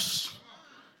nice,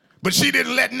 but she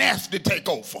didn't let nasty take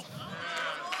over.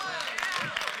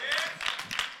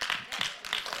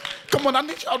 Come on, I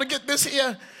need y'all to get this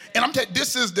here. And I'm telling you,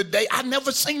 this is the day. I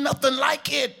never seen nothing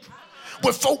like it.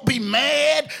 Where folk be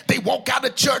mad, they walk out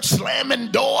of church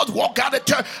slamming doors, walk out of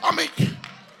church,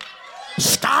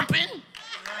 stomping.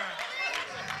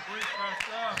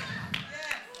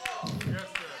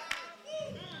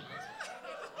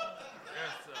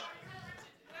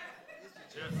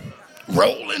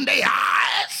 Rolling their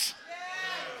eyes.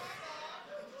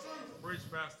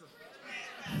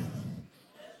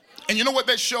 And you know what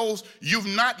that shows? You've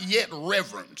not yet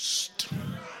reverenced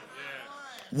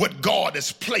what God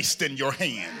has placed in your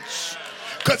hands.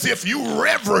 Because if you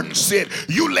reverence it,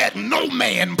 you let no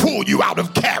man pull you out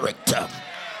of character.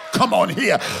 Come on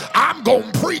here. I'm going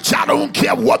to preach. I don't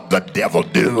care what the devil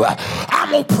do.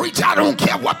 I'm going to preach. I don't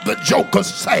care what the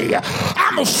jokers say.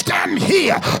 I'm going to stand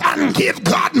here and give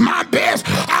God my best.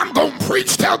 I'm going to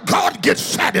preach till God gets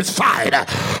satisfied.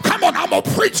 Come on, I'm going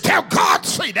to preach till God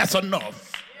say that's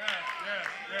enough.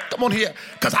 Come on here.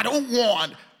 Because I don't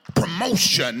want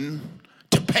promotion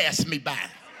to pass me by.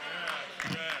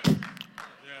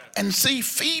 And see,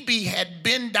 Phoebe had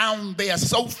been down there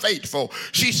so faithful.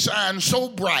 She shined so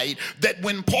bright that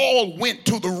when Paul went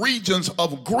to the regions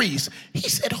of Greece, he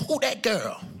said, "Who that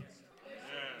girl?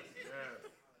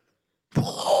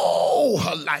 Oh,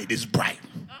 her light is bright.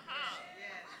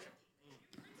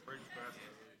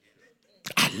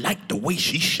 I like the way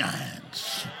she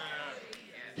shines.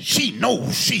 She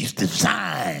knows she's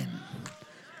designed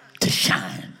to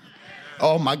shine."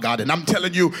 Oh my God. And I'm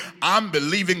telling you, I'm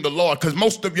believing the Lord, because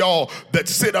most of y'all that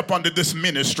sit up under this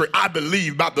ministry, I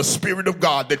believe by the Spirit of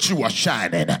God that you are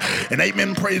shining. And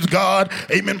amen, praise God.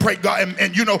 Amen, praise God.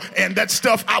 And you know, and that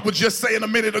stuff I was just saying a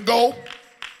minute ago,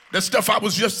 that stuff I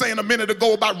was just saying a minute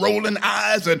ago about rolling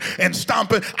eyes and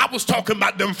stomping, I was talking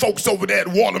about them folks over there at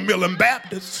Watermelon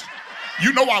Baptist.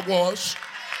 You know I was.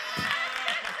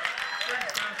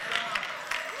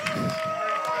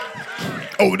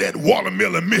 Over that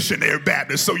Watermelon Missionary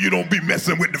Baptist, so you don't be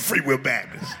messing with the Free Will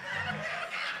Baptist.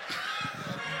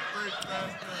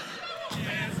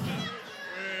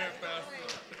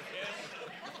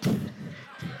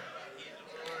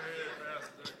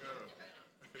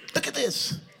 Look at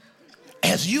this.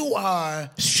 As you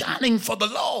are shining for the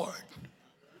Lord,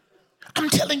 I'm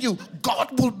telling you,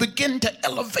 God will begin to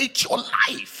elevate your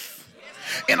life.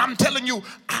 And I'm telling you,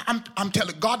 I'm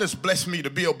telling God has blessed me to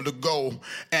be able to go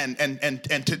and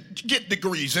to get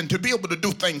degrees and to be able to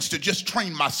do things to just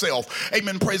train myself.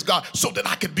 Amen. Praise God. So that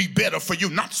I could be better for you,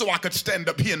 not so I could stand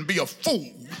up here and be a fool.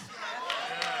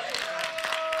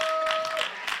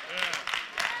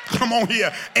 Come on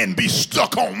here and be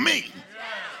stuck on me.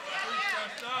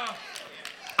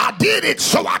 I did it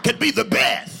so I could be the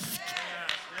best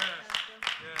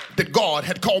that God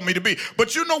had called me to be.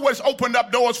 But you know what's opened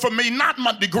up doors for me? Not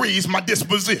my degrees, my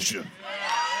disposition.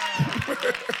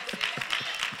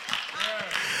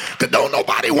 Because don't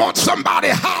nobody want somebody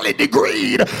highly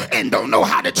degreed and don't know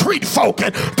how to treat folk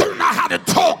and don't know how to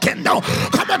talk and don't.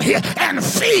 Come on here. And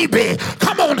Phoebe,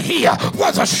 come on here,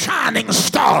 was a shining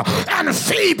star. And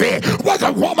Phoebe was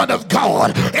a woman of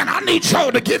God. And I need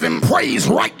y'all to give him praise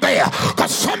right there.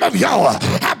 Because some of y'all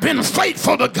have been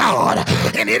faithful to God.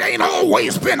 And it ain't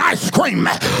always been ice cream.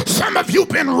 Some of you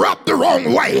been rubbed the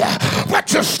wrong way.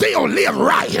 But you still live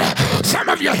right. Some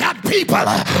of you had people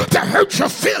to hurt your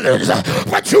feelings.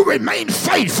 But you remain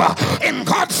faithful, and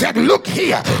God said, look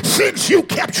here, since you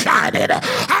kept shining,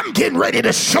 I'm getting ready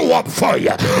to show up for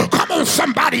you. Come on,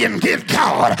 somebody, and give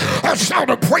God a shout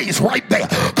of praise right there.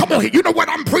 Come on here. You know what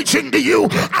I'm preaching to you?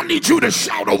 I need you to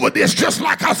shout over this, just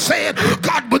like I said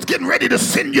God was getting ready to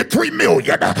send you 3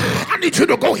 million. I need you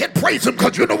to go ahead and praise him,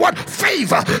 because you know what?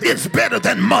 Favor is better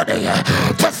than money.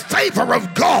 The favor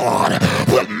of God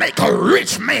will make a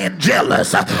rich man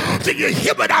jealous. Do you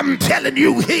hear what I'm telling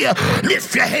you here?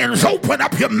 Lift your hands, open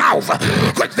up your mouth,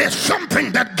 because there's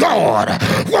something that God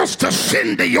wants to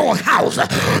send to your house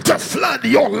to flood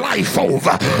your life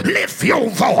over. Lift your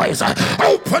voice,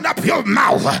 open up your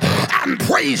mouth, and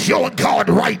praise your God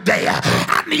right there.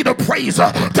 I need a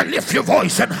praiser to lift your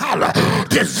voice and holler,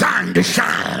 designed to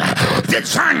shine,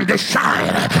 designed to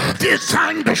shine,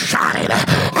 designed to shine.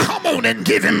 Come on and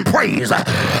give him praise.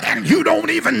 And you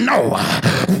don't even know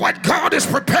what God is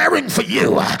preparing for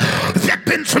you. There have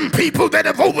been some people that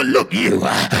have overlooked you,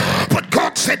 but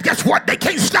God said, guess what? They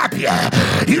can't stop you.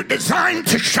 You're designed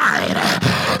to shine.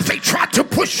 They tried to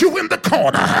push you in the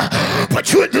corner,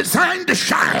 but you're designed to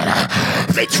shine.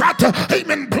 They tried to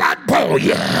aim blackball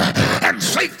you and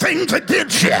say things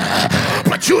against you,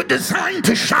 but you're designed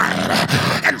to shine.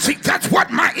 And see, that's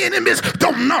what my enemies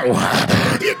don't know.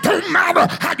 It don't matter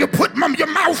how you put your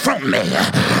mouth on me.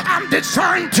 I'm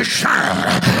designed to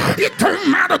shine. It don't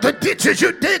matter the ditches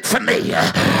you dig for me.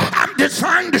 I'm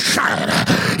designed to shine.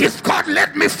 If God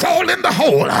let me fall in the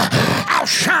hole, I'll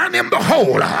shine in the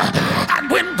hole. And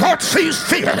when God sees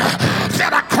fit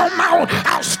that I come out,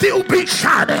 I'll still be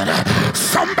shining.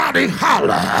 Somebody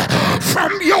holler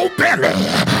from your belly,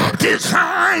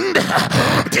 designed,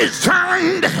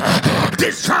 designed,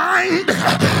 designed.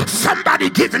 Somebody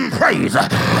give him praise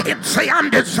and say, I'm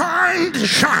designed to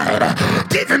shine.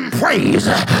 Give him praise,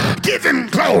 give him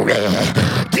glory,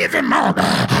 give him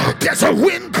honor. There's a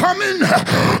wind coming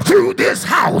through this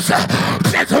house.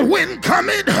 There's a wind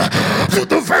coming through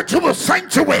the virtual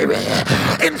sanctuary.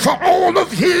 And for all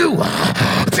of you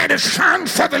that is shine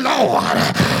for the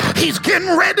Lord, he's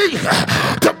getting ready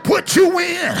to put you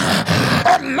in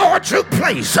a larger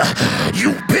place.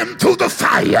 You've been through the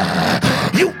fire,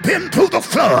 you've been through the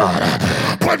flood,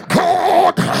 but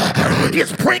God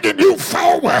is bringing you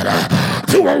forward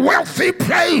to a wealthy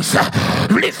place.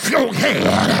 Lift your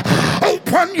head,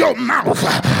 open your mouth,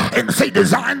 and say,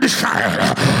 designed to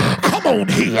shine. Come on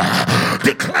here,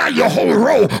 declare your whole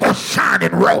row a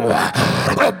shining row,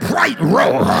 a bright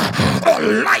row, a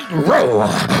light row,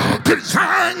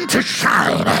 designed to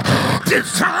shine,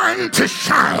 designed to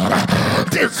shine,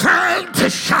 designed to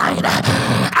shine.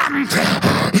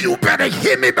 You better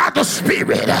hear me by the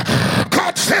Spirit.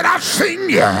 God said, I've seen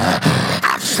you.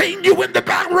 I've seen you in the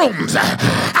back rooms.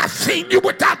 I've seen you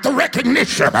without the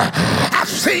recognition. I've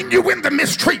seen you in the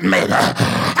mistreatment.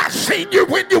 I've seen you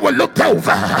when you were looked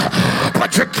over,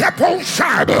 but you kept on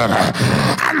shining.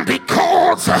 And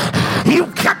because you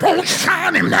kept on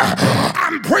shining,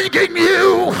 I'm bringing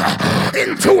you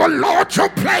into a larger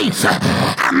place.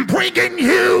 I'm bringing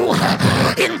you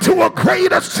into a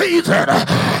greater season.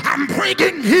 I'm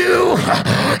bringing you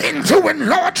into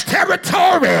enlarged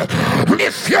territory.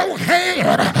 Lift your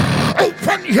hand,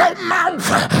 open your mouth,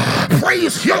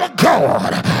 praise your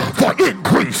God for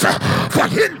increase, for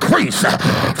increase,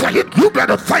 for it. You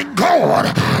better thank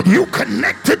God you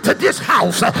connected to this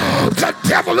house. The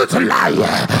devil is a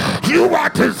liar. You are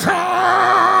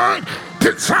designed,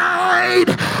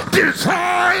 designed,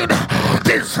 designed,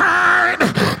 designed,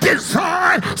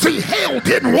 designed. See, hell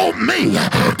didn't want me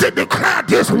to declare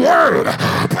this word,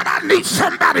 but I need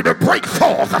somebody to break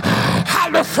forth.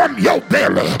 Holler from your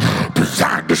belly.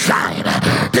 Designed to shine,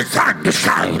 designed to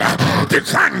shine,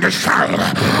 designed to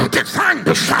shine, designed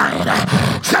to shine,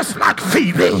 just like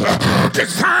Phoebe.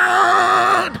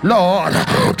 Designed, Lord,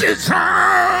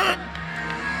 designed.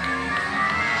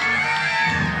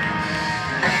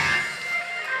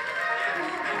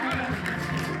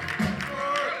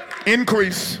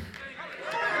 Increase.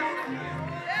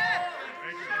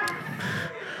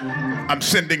 I'm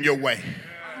sending your way.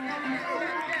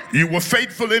 You were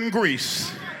faithful in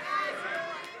Greece,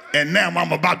 and now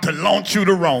I'm about to launch you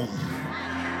to Rome.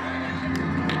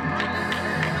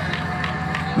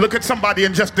 Look at somebody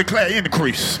and just declare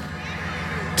increase.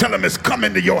 Tell them it's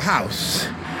coming to your house.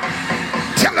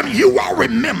 Tell them you are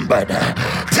remembered.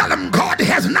 Tell them God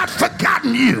has not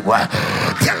forgotten you.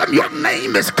 Tell them your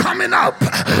name is coming up.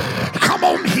 Come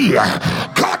on here.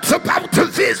 God's about to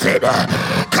visit.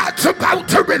 God's about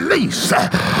to release.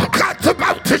 God's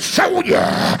about to show you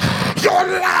your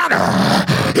ladder.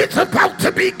 It's about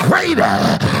to be greater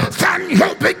than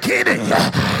your beginning.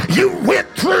 You went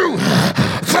through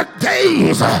the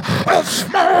days of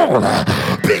small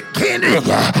beginning.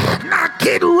 Now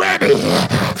get ready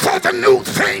for the new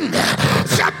thing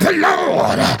that the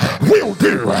Lord will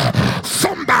do.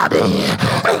 Somebody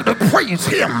ought to praise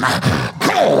him.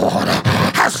 God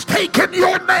has taken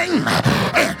your name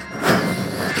and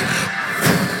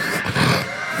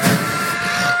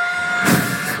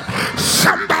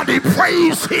somebody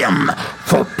praise him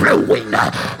for blowing,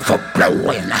 for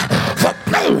blowing, for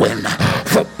blowing,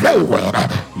 for blowing.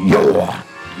 Your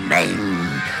name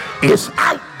is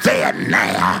out there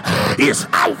now. It's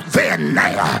out there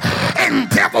now. And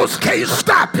devils can't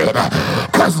stop it,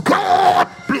 because God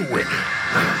blew it.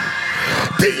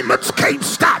 Demons can't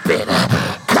stop it.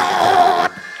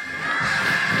 God.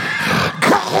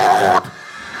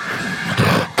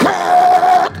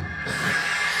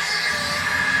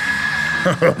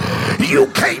 You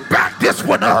can't back this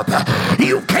one up.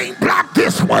 You can't block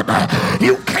this one.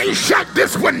 You can't shut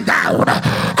this one down,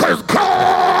 because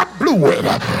God blew it.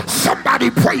 Somebody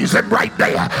praise him right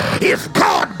there. If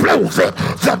God blows it,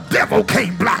 the devil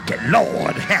can't block it.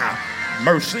 Lord have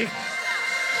mercy.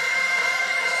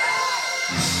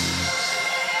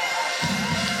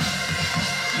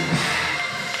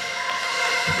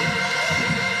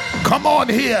 Come on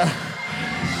here.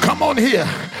 Come on here.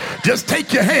 Just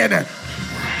take your hand and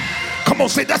come on,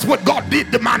 say that's what God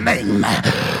did to my name.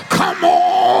 Come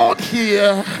on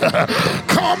here.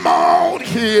 Come on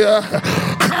here.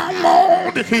 Come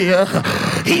on here.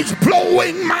 He's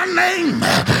blowing my name.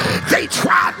 They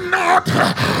tried not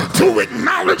to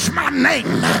acknowledge my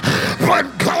name, but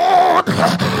God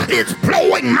is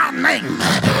blowing my name.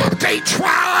 They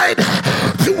tried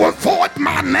to avoid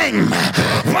my name,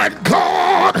 but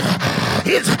God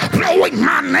is blowing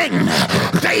my name.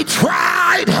 They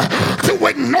tried to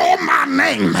ignore my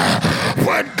name,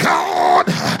 but God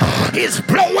is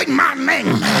blowing my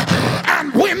name.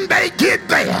 And when they get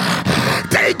there,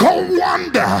 they gon'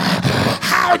 wonder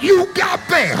how you got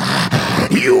there.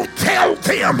 You tell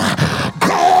them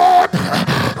God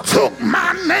took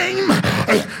my name.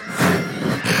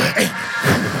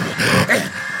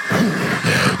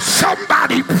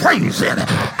 Somebody praise it.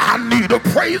 I need a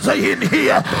praiser in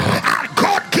here.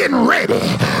 God getting ready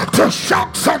to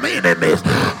shock some enemies.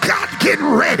 God getting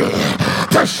ready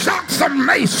to shock some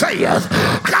naysayers.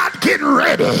 God getting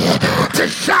ready to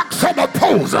shock some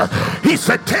opposers. He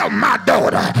said, tell my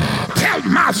daughter, tell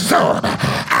my son,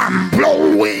 I'm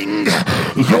blowing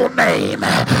your name.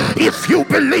 If you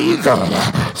believe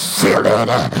it, seal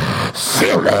it,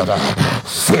 seal it,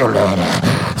 seal it,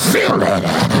 seal it, seal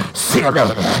it, seal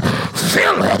it,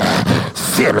 seal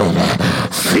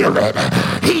it, seal it.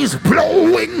 He's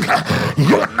blowing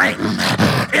your name,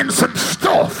 and some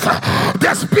stuff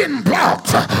that's been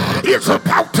blocked is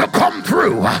about to come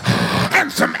through,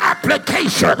 and some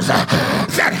resolutions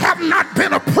that have not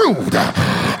been approved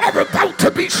are about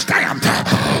to be stamped,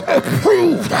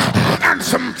 approved, and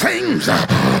some things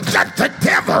that the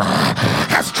devil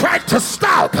has tried to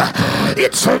stop,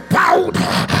 it's about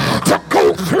to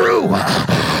go through.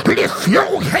 Lift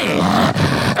your hand,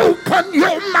 open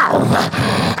your mouth,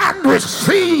 and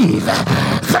receive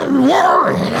the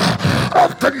word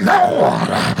of the Lord.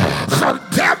 The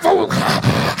devil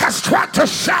has tried to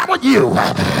shadow you,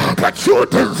 but you're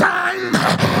designed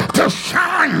to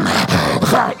shine.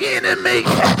 The enemy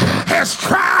has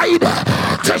tried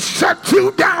to shut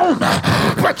you down,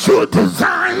 but you're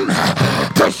designed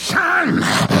to shine.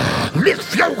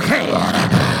 Lift your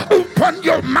hand, open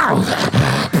your mouth,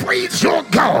 praise your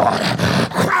God,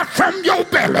 cry from your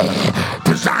belly.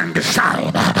 Designed to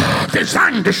shine,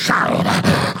 designed to shine,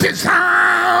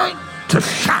 designed to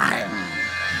shine.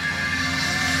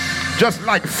 Just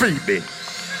like Phoebe.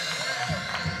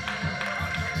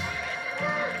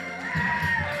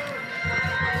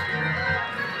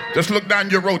 Just look down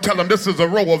your row, tell them this is a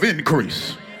row of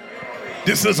increase.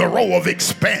 This is a row of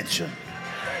expansion.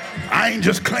 I ain't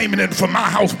just claiming it for my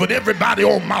house, but everybody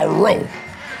on my row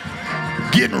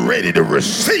getting ready to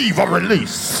receive a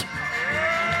release.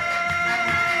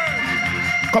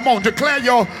 Come on, declare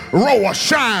your row a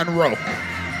shine row,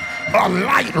 a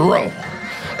light row,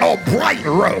 a bright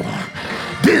row,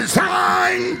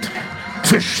 designed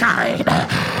to shine,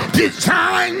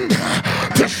 designed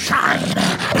to shine,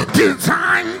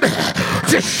 designed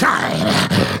to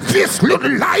shine. This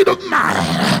little light of mine,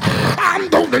 I'm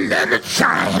gonna let it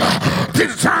shine,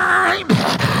 designed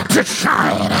to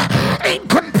shine. Ain't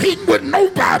competing with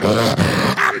nobody,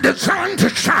 I'm designed to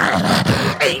shine.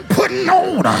 Ain't putting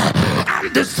on,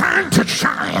 I'm designed to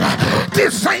shine.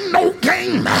 This ain't no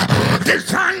game,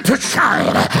 designed to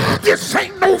shine. This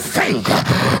ain't no fake,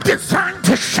 designed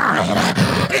to shine.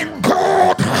 And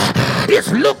God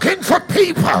is looking for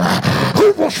people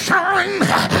who will shine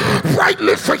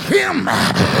brightly for him.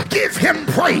 Give him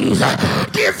praise,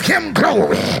 give him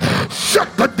glory.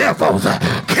 Shut the devil's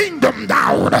kingdom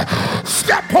down.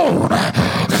 Step on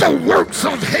the works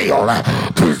of hell.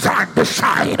 Designed to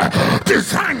shine,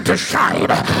 designed to shine,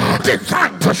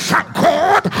 designed to shine.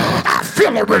 God, I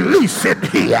feel a release in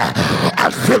here. I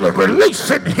feel a release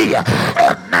in here.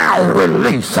 And now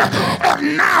release,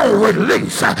 and now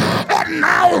release, and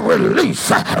now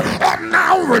release, and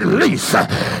now release.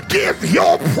 Give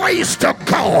your praise to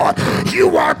God.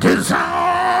 You are designed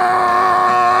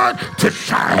to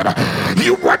shine.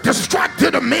 You were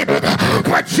distracted a minute,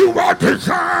 but you are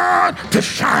designed to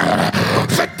shine.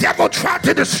 The devil tried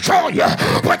to destroy you,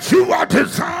 but you are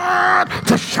designed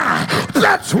to shine.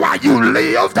 That's why you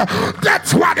lived.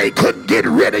 That's why they couldn't get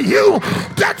rid of you.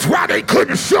 That's why they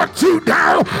couldn't shut you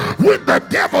down. When the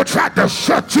devil tried to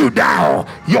shut you down,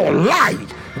 your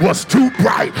light was too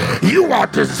bright. You are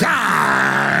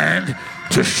designed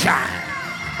to shine.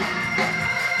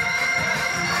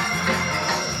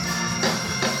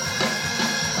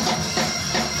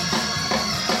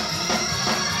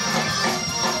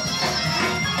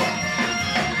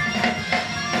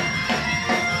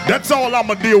 That's all I'm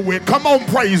gonna deal with. Come on,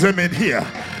 praise him in here.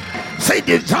 Say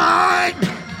designed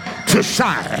to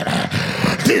shine.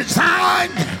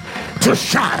 Designed to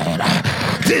shine.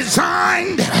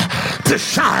 Designed to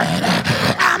shine.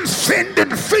 I'm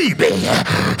sending Phoebe.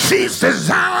 She's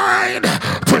designed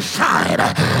to shine.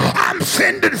 I'm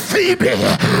sending Phoebe.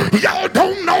 Y'all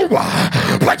don't know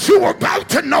her, but you about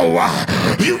to know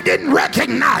her. You didn't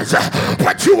recognize her,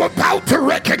 but you about to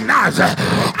recognize her.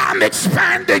 I'm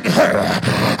expanding her.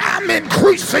 I'm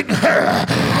increasing her.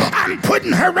 I'm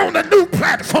putting her on a new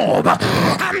platform.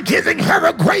 I'm giving her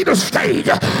a greater stage.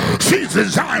 She's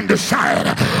designed to shine.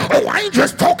 Oh, I ain't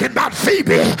just talking about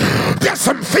Phoebe. There's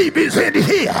some Phoebes in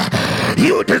here.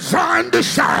 You're designed to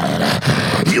shine.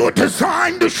 You're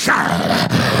designed to shine.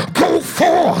 Go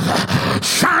forth.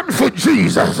 Shine for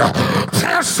Jesus.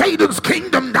 Tear Satan's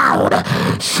kingdom down.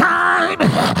 Shine.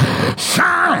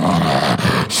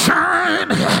 Shine.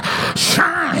 Shine.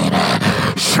 Shine.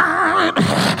 Shine.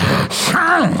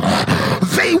 Shine.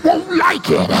 They won't like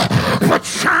it, but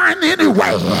shine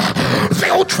anyway.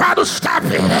 They'll try to stop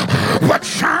it, but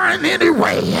shine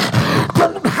anyway.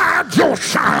 Don't hide your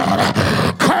shine.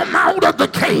 Come out of the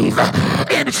cave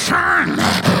and shine.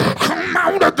 Come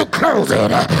out of the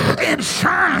closet and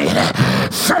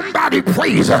shine. Somebody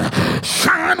praise her.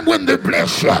 Shine when they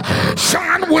bless you.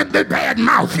 Shine when they bad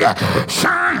mouth you.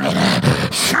 Shine.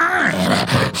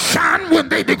 Shine. Shine when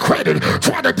they try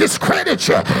to discredit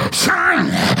you.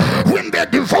 Shine when they're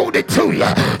devoted to you.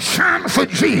 Shine for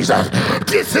Jesus.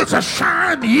 This is a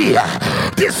shine year.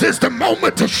 This is the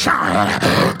moment to shine.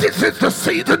 This is the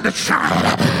season to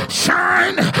shine.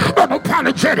 Shine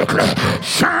unapologetically.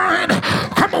 Shine,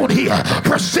 come on here,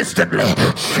 persistently.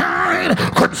 Shine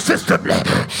consistently.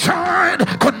 Shine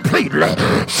completely.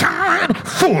 Shine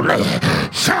fully.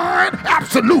 Shine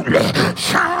absolutely.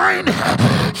 Shine,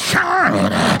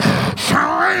 shine,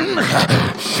 shine,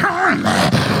 shine.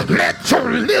 Let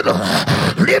your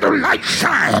little light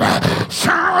shine.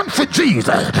 Shine for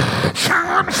Jesus.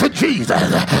 Shine for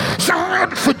Jesus.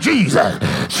 Shine for Jesus.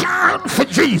 Shine for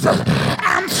Jesus.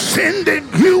 I'm sending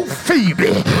you,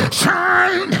 Phoebe.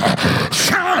 Shine,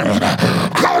 shine.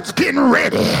 God's getting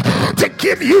ready to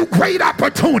give you great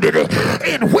opportunity.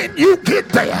 And when you get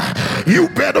there, you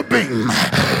better beam.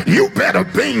 You better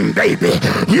beam, baby.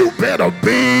 You better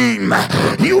beam.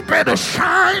 You better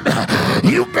shine.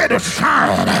 You better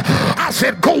shine. I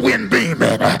said, go in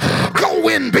beaming. Go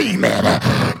in beaming.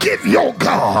 Give your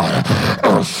God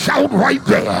a shout right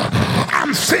there.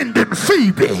 I'm sending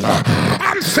Phoebe.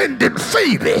 I'm sending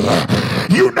Phoebe.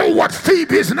 You know what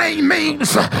Phoebe's name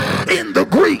means in the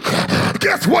Greek?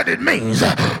 Guess what it means?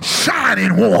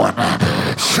 Shining one.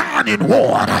 Shining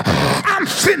one. I'm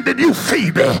sending you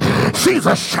Phoebe. She's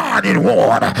a shining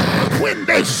one. When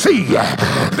they see you,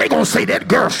 they gonna say that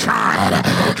girl shine.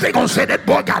 They gonna say that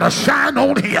boy got a shine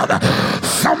on him.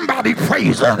 Somebody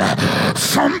praise him.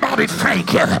 Somebody thank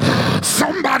him.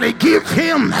 Somebody give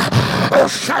him a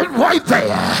shout right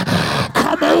there.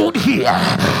 Come on here.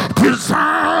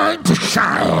 Designed to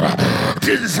shine.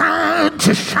 Designed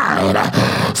to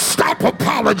shine. Stop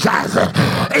apologizing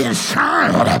and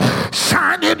shine.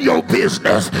 Shine in your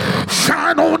business.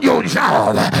 Shine on your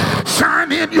job.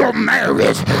 Shine in your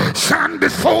marriage. Shine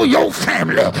before your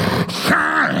family.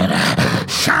 Shine.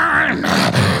 Shine.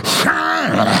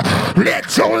 Shine.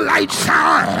 Let your light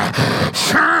shine.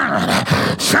 Shine.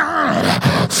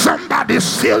 Shine. Somebody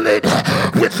seal it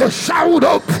with a shout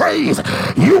of praise.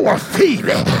 You are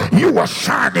Phoebe. You are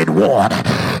shining one.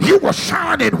 You are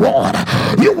shining one.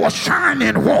 You are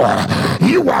shining one.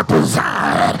 You are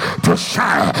designed to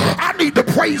shine. I need the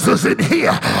praises in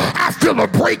here. I feel a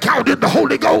breakout in the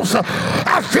Holy Ghost.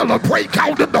 I feel a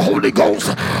breakout in the Holy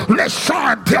Ghost. Let's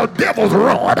shine till devils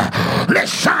run.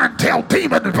 Let's shine till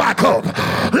demons back up.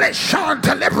 Let's shine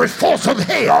till every force of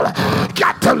hell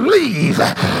got to leave.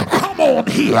 Come on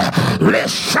here.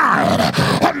 Let's shine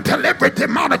until every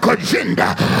demonic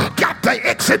agenda got to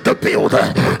exit the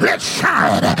building. Let's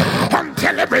shine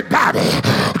until everybody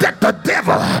that the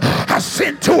devil has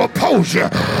sent to oppose you,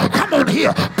 come on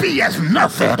here, be as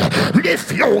nothing.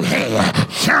 Lift your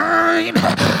hand. Shine,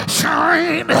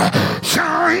 shine,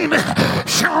 shine,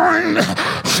 shine,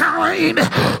 shine,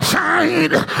 shine,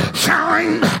 shine,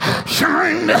 shine,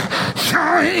 shine,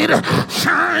 shine,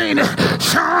 shine,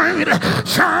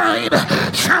 shine,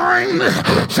 shine,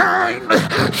 shine,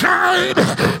 shine,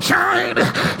 shine,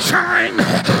 shine,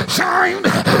 shine,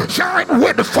 shine.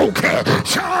 Where the folk at?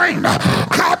 Shine.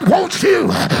 God wants you.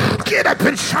 Get up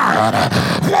and shine.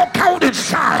 Walk out and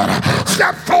shine.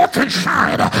 Step forth and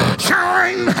shine.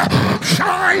 Shine,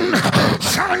 shine,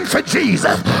 shine for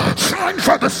Jesus. Shine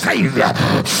for the Savior.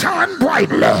 Shine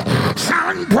brightly.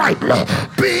 Shine brightly.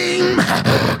 Beam,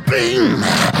 beam,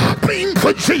 beam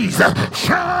for Jesus.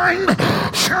 Shine,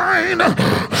 shine,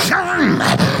 shine.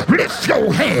 Lift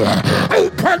your hand.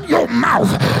 Open your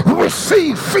mouth.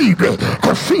 Receive Phoebe,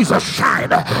 because she's a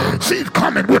shiner. She's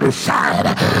coming with a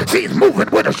shine. She's moving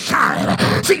with a shine.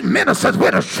 She ministers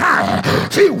with a shine.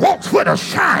 She walks with a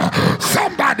shine.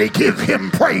 Somebody give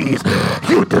him praise.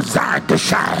 You designed to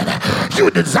shine. You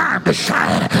designed to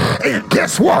shine. And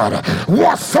guess what?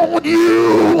 What's on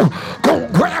you? Gonna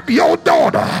grab your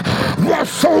daughter.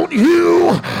 What's on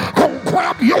you? Gonna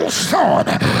grab your son.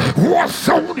 What's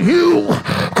on you?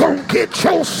 Gonna get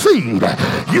your seed.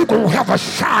 You gonna have a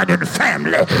shining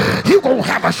family. You gonna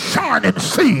have a shining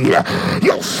seed.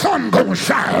 Your son gonna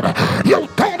shine. Your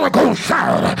daughter gonna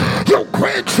shine. Your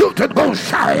grandchildren gonna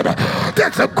shine.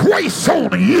 There's a grace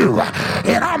on you,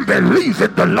 and I'm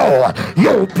believing the Lord.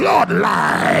 Your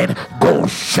bloodline gonna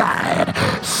shine.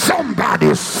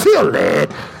 Somebody seal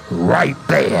it right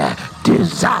there.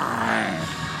 Design.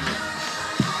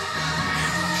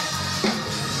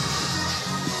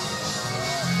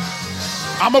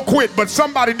 I'm gonna quit, but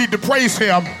somebody need to praise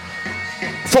him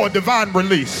for a divine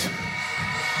release.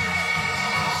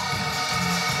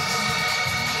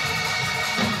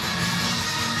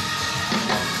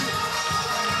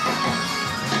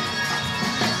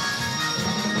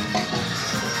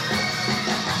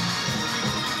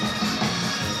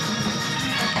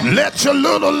 Let your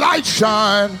little light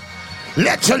shine.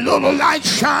 Let your little light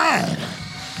shine.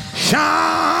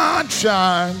 Shine,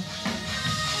 shine.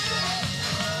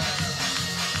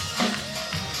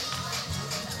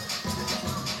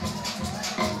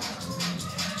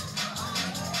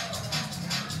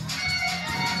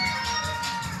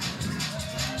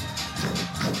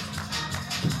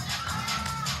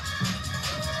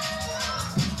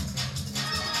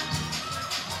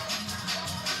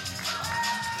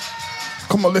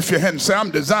 Come on, lift your hand and say, I'm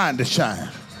designed to shine.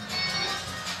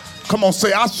 Come on,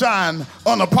 say, I shine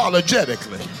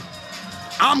unapologetically.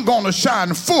 I'm going to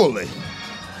shine fully.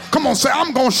 Come on, say,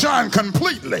 I'm going to shine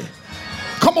completely.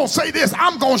 Come on, say this,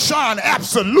 I'm going to shine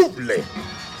absolutely.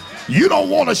 You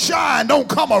don't want to shine, don't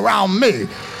come around me.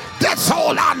 That's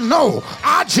all I know.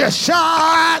 I just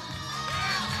shine.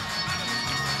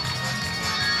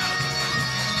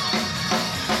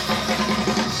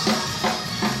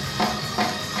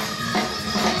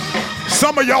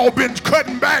 Some of y'all been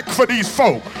cutting back for these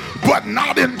folk, but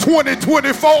not in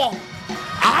 2024.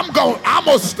 I'm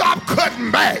gonna stop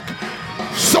cutting back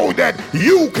so that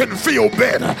you can feel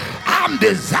better. I'm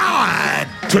designed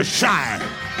to shine.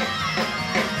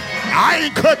 I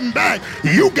ain't cutting back.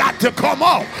 You got to come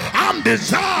up. I'm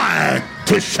designed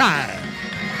to shine.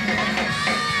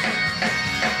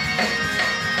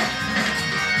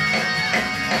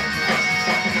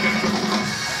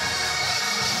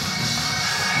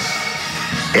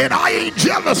 And I ain't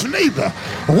jealous neither.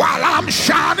 While I'm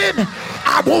shining,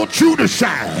 I want you to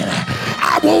shine.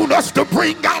 I want us to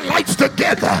bring our lights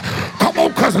together. Come on,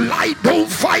 because light don't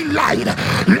fight light.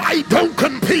 Light don't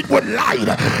compete with light.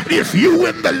 If you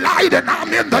in the light and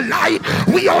I'm in the light,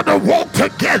 we ought to walk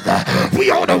together. We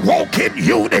ought to walk in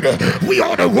unity. We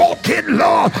ought to walk in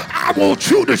love. I want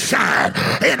you to shine,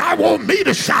 and I want me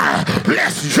to shine.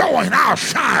 Let's join our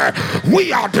shine.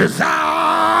 We are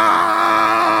designed.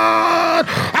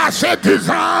 I said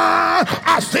design.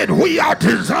 I said we are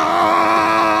designed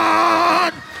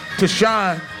to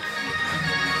shine.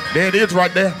 There it is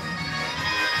right there.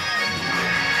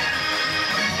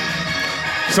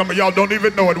 Some of y'all don't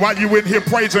even know it. While you in here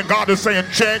praising God and saying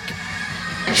check,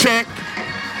 check,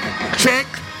 check,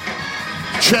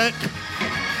 check.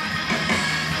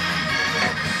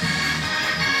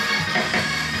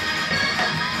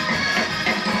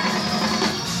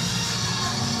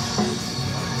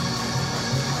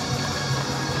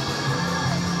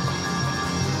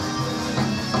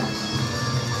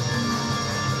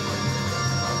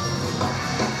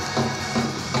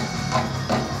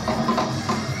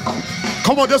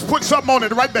 Come on, just put something on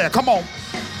it right there. Come on.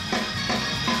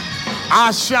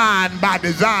 I shine by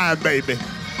design, baby.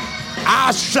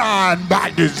 I shine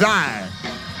by design.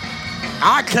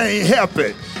 I can't help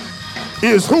it.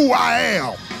 It's who I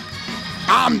am.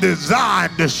 I'm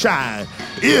designed to shine.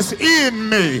 It's in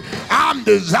me. I'm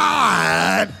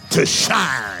designed to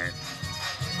shine.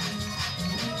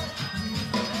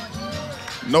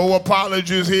 No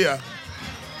apologies here.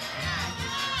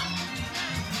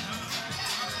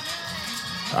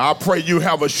 I pray you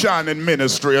have a shining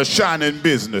ministry, a shining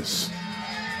business.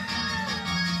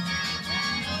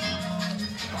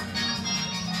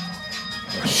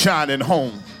 A shining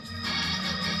home.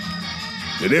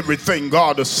 That everything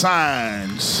God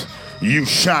assigns, you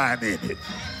shine in it.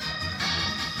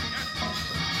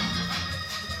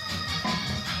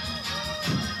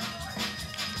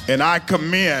 And I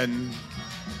commend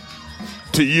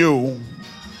to you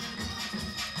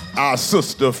our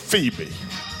sister Phoebe.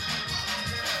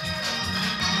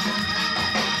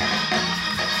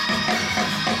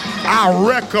 I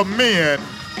recommend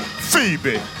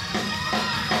Phoebe.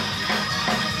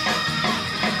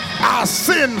 I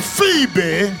send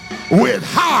Phoebe with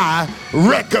high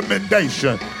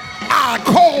recommendation. I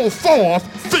call forth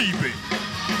Phoebe.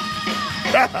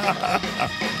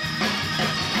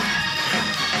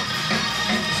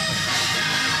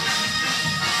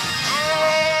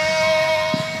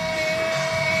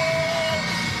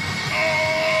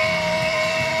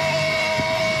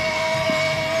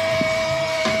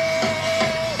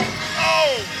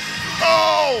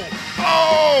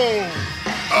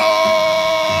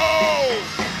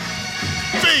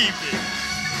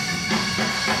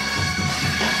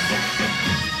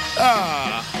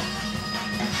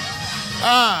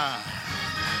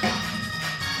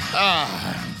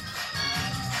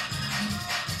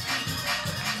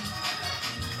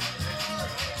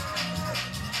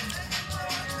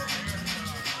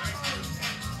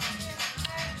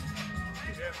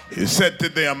 He said to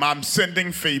them, I'm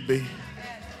sending Phoebe.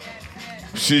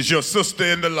 She's your sister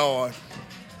in the Lord.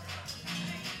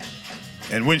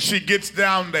 And when she gets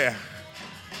down there,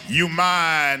 you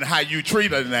mind how you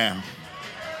treat her now.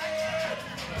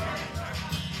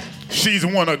 She's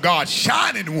one of God's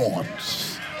shining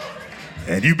ones.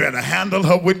 And you better handle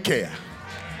her with care.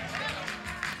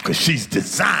 Because she's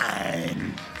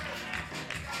designed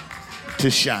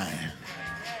to shine.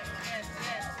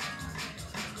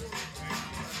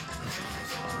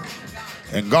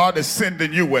 And God is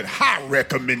sending you with high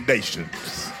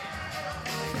recommendations.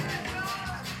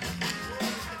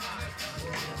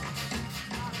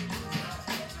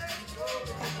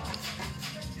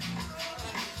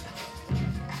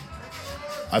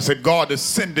 I said, God is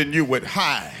sending you with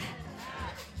high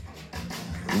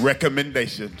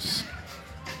recommendations.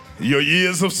 Your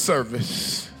years of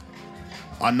service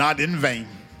are not in vain.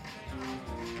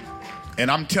 And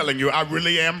I'm telling you, I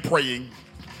really am praying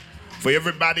for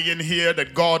everybody in here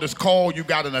that God has called. You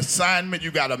got an assignment, you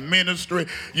got a ministry,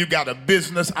 you got a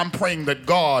business. I'm praying that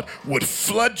God would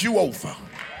flood you over.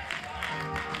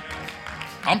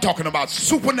 I'm talking about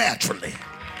supernaturally.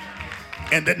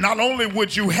 And that not only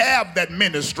would you have that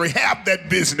ministry, have that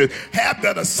business, have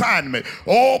that assignment,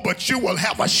 oh, but you will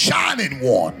have a shining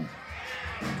one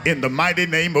in the mighty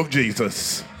name of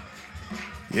Jesus.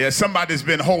 Yeah, somebody's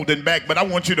been holding back, but I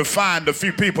want you to find a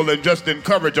few people and just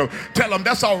encourage them. Tell them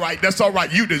that's all right,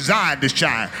 you designed to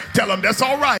shine. Tell them that's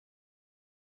all right.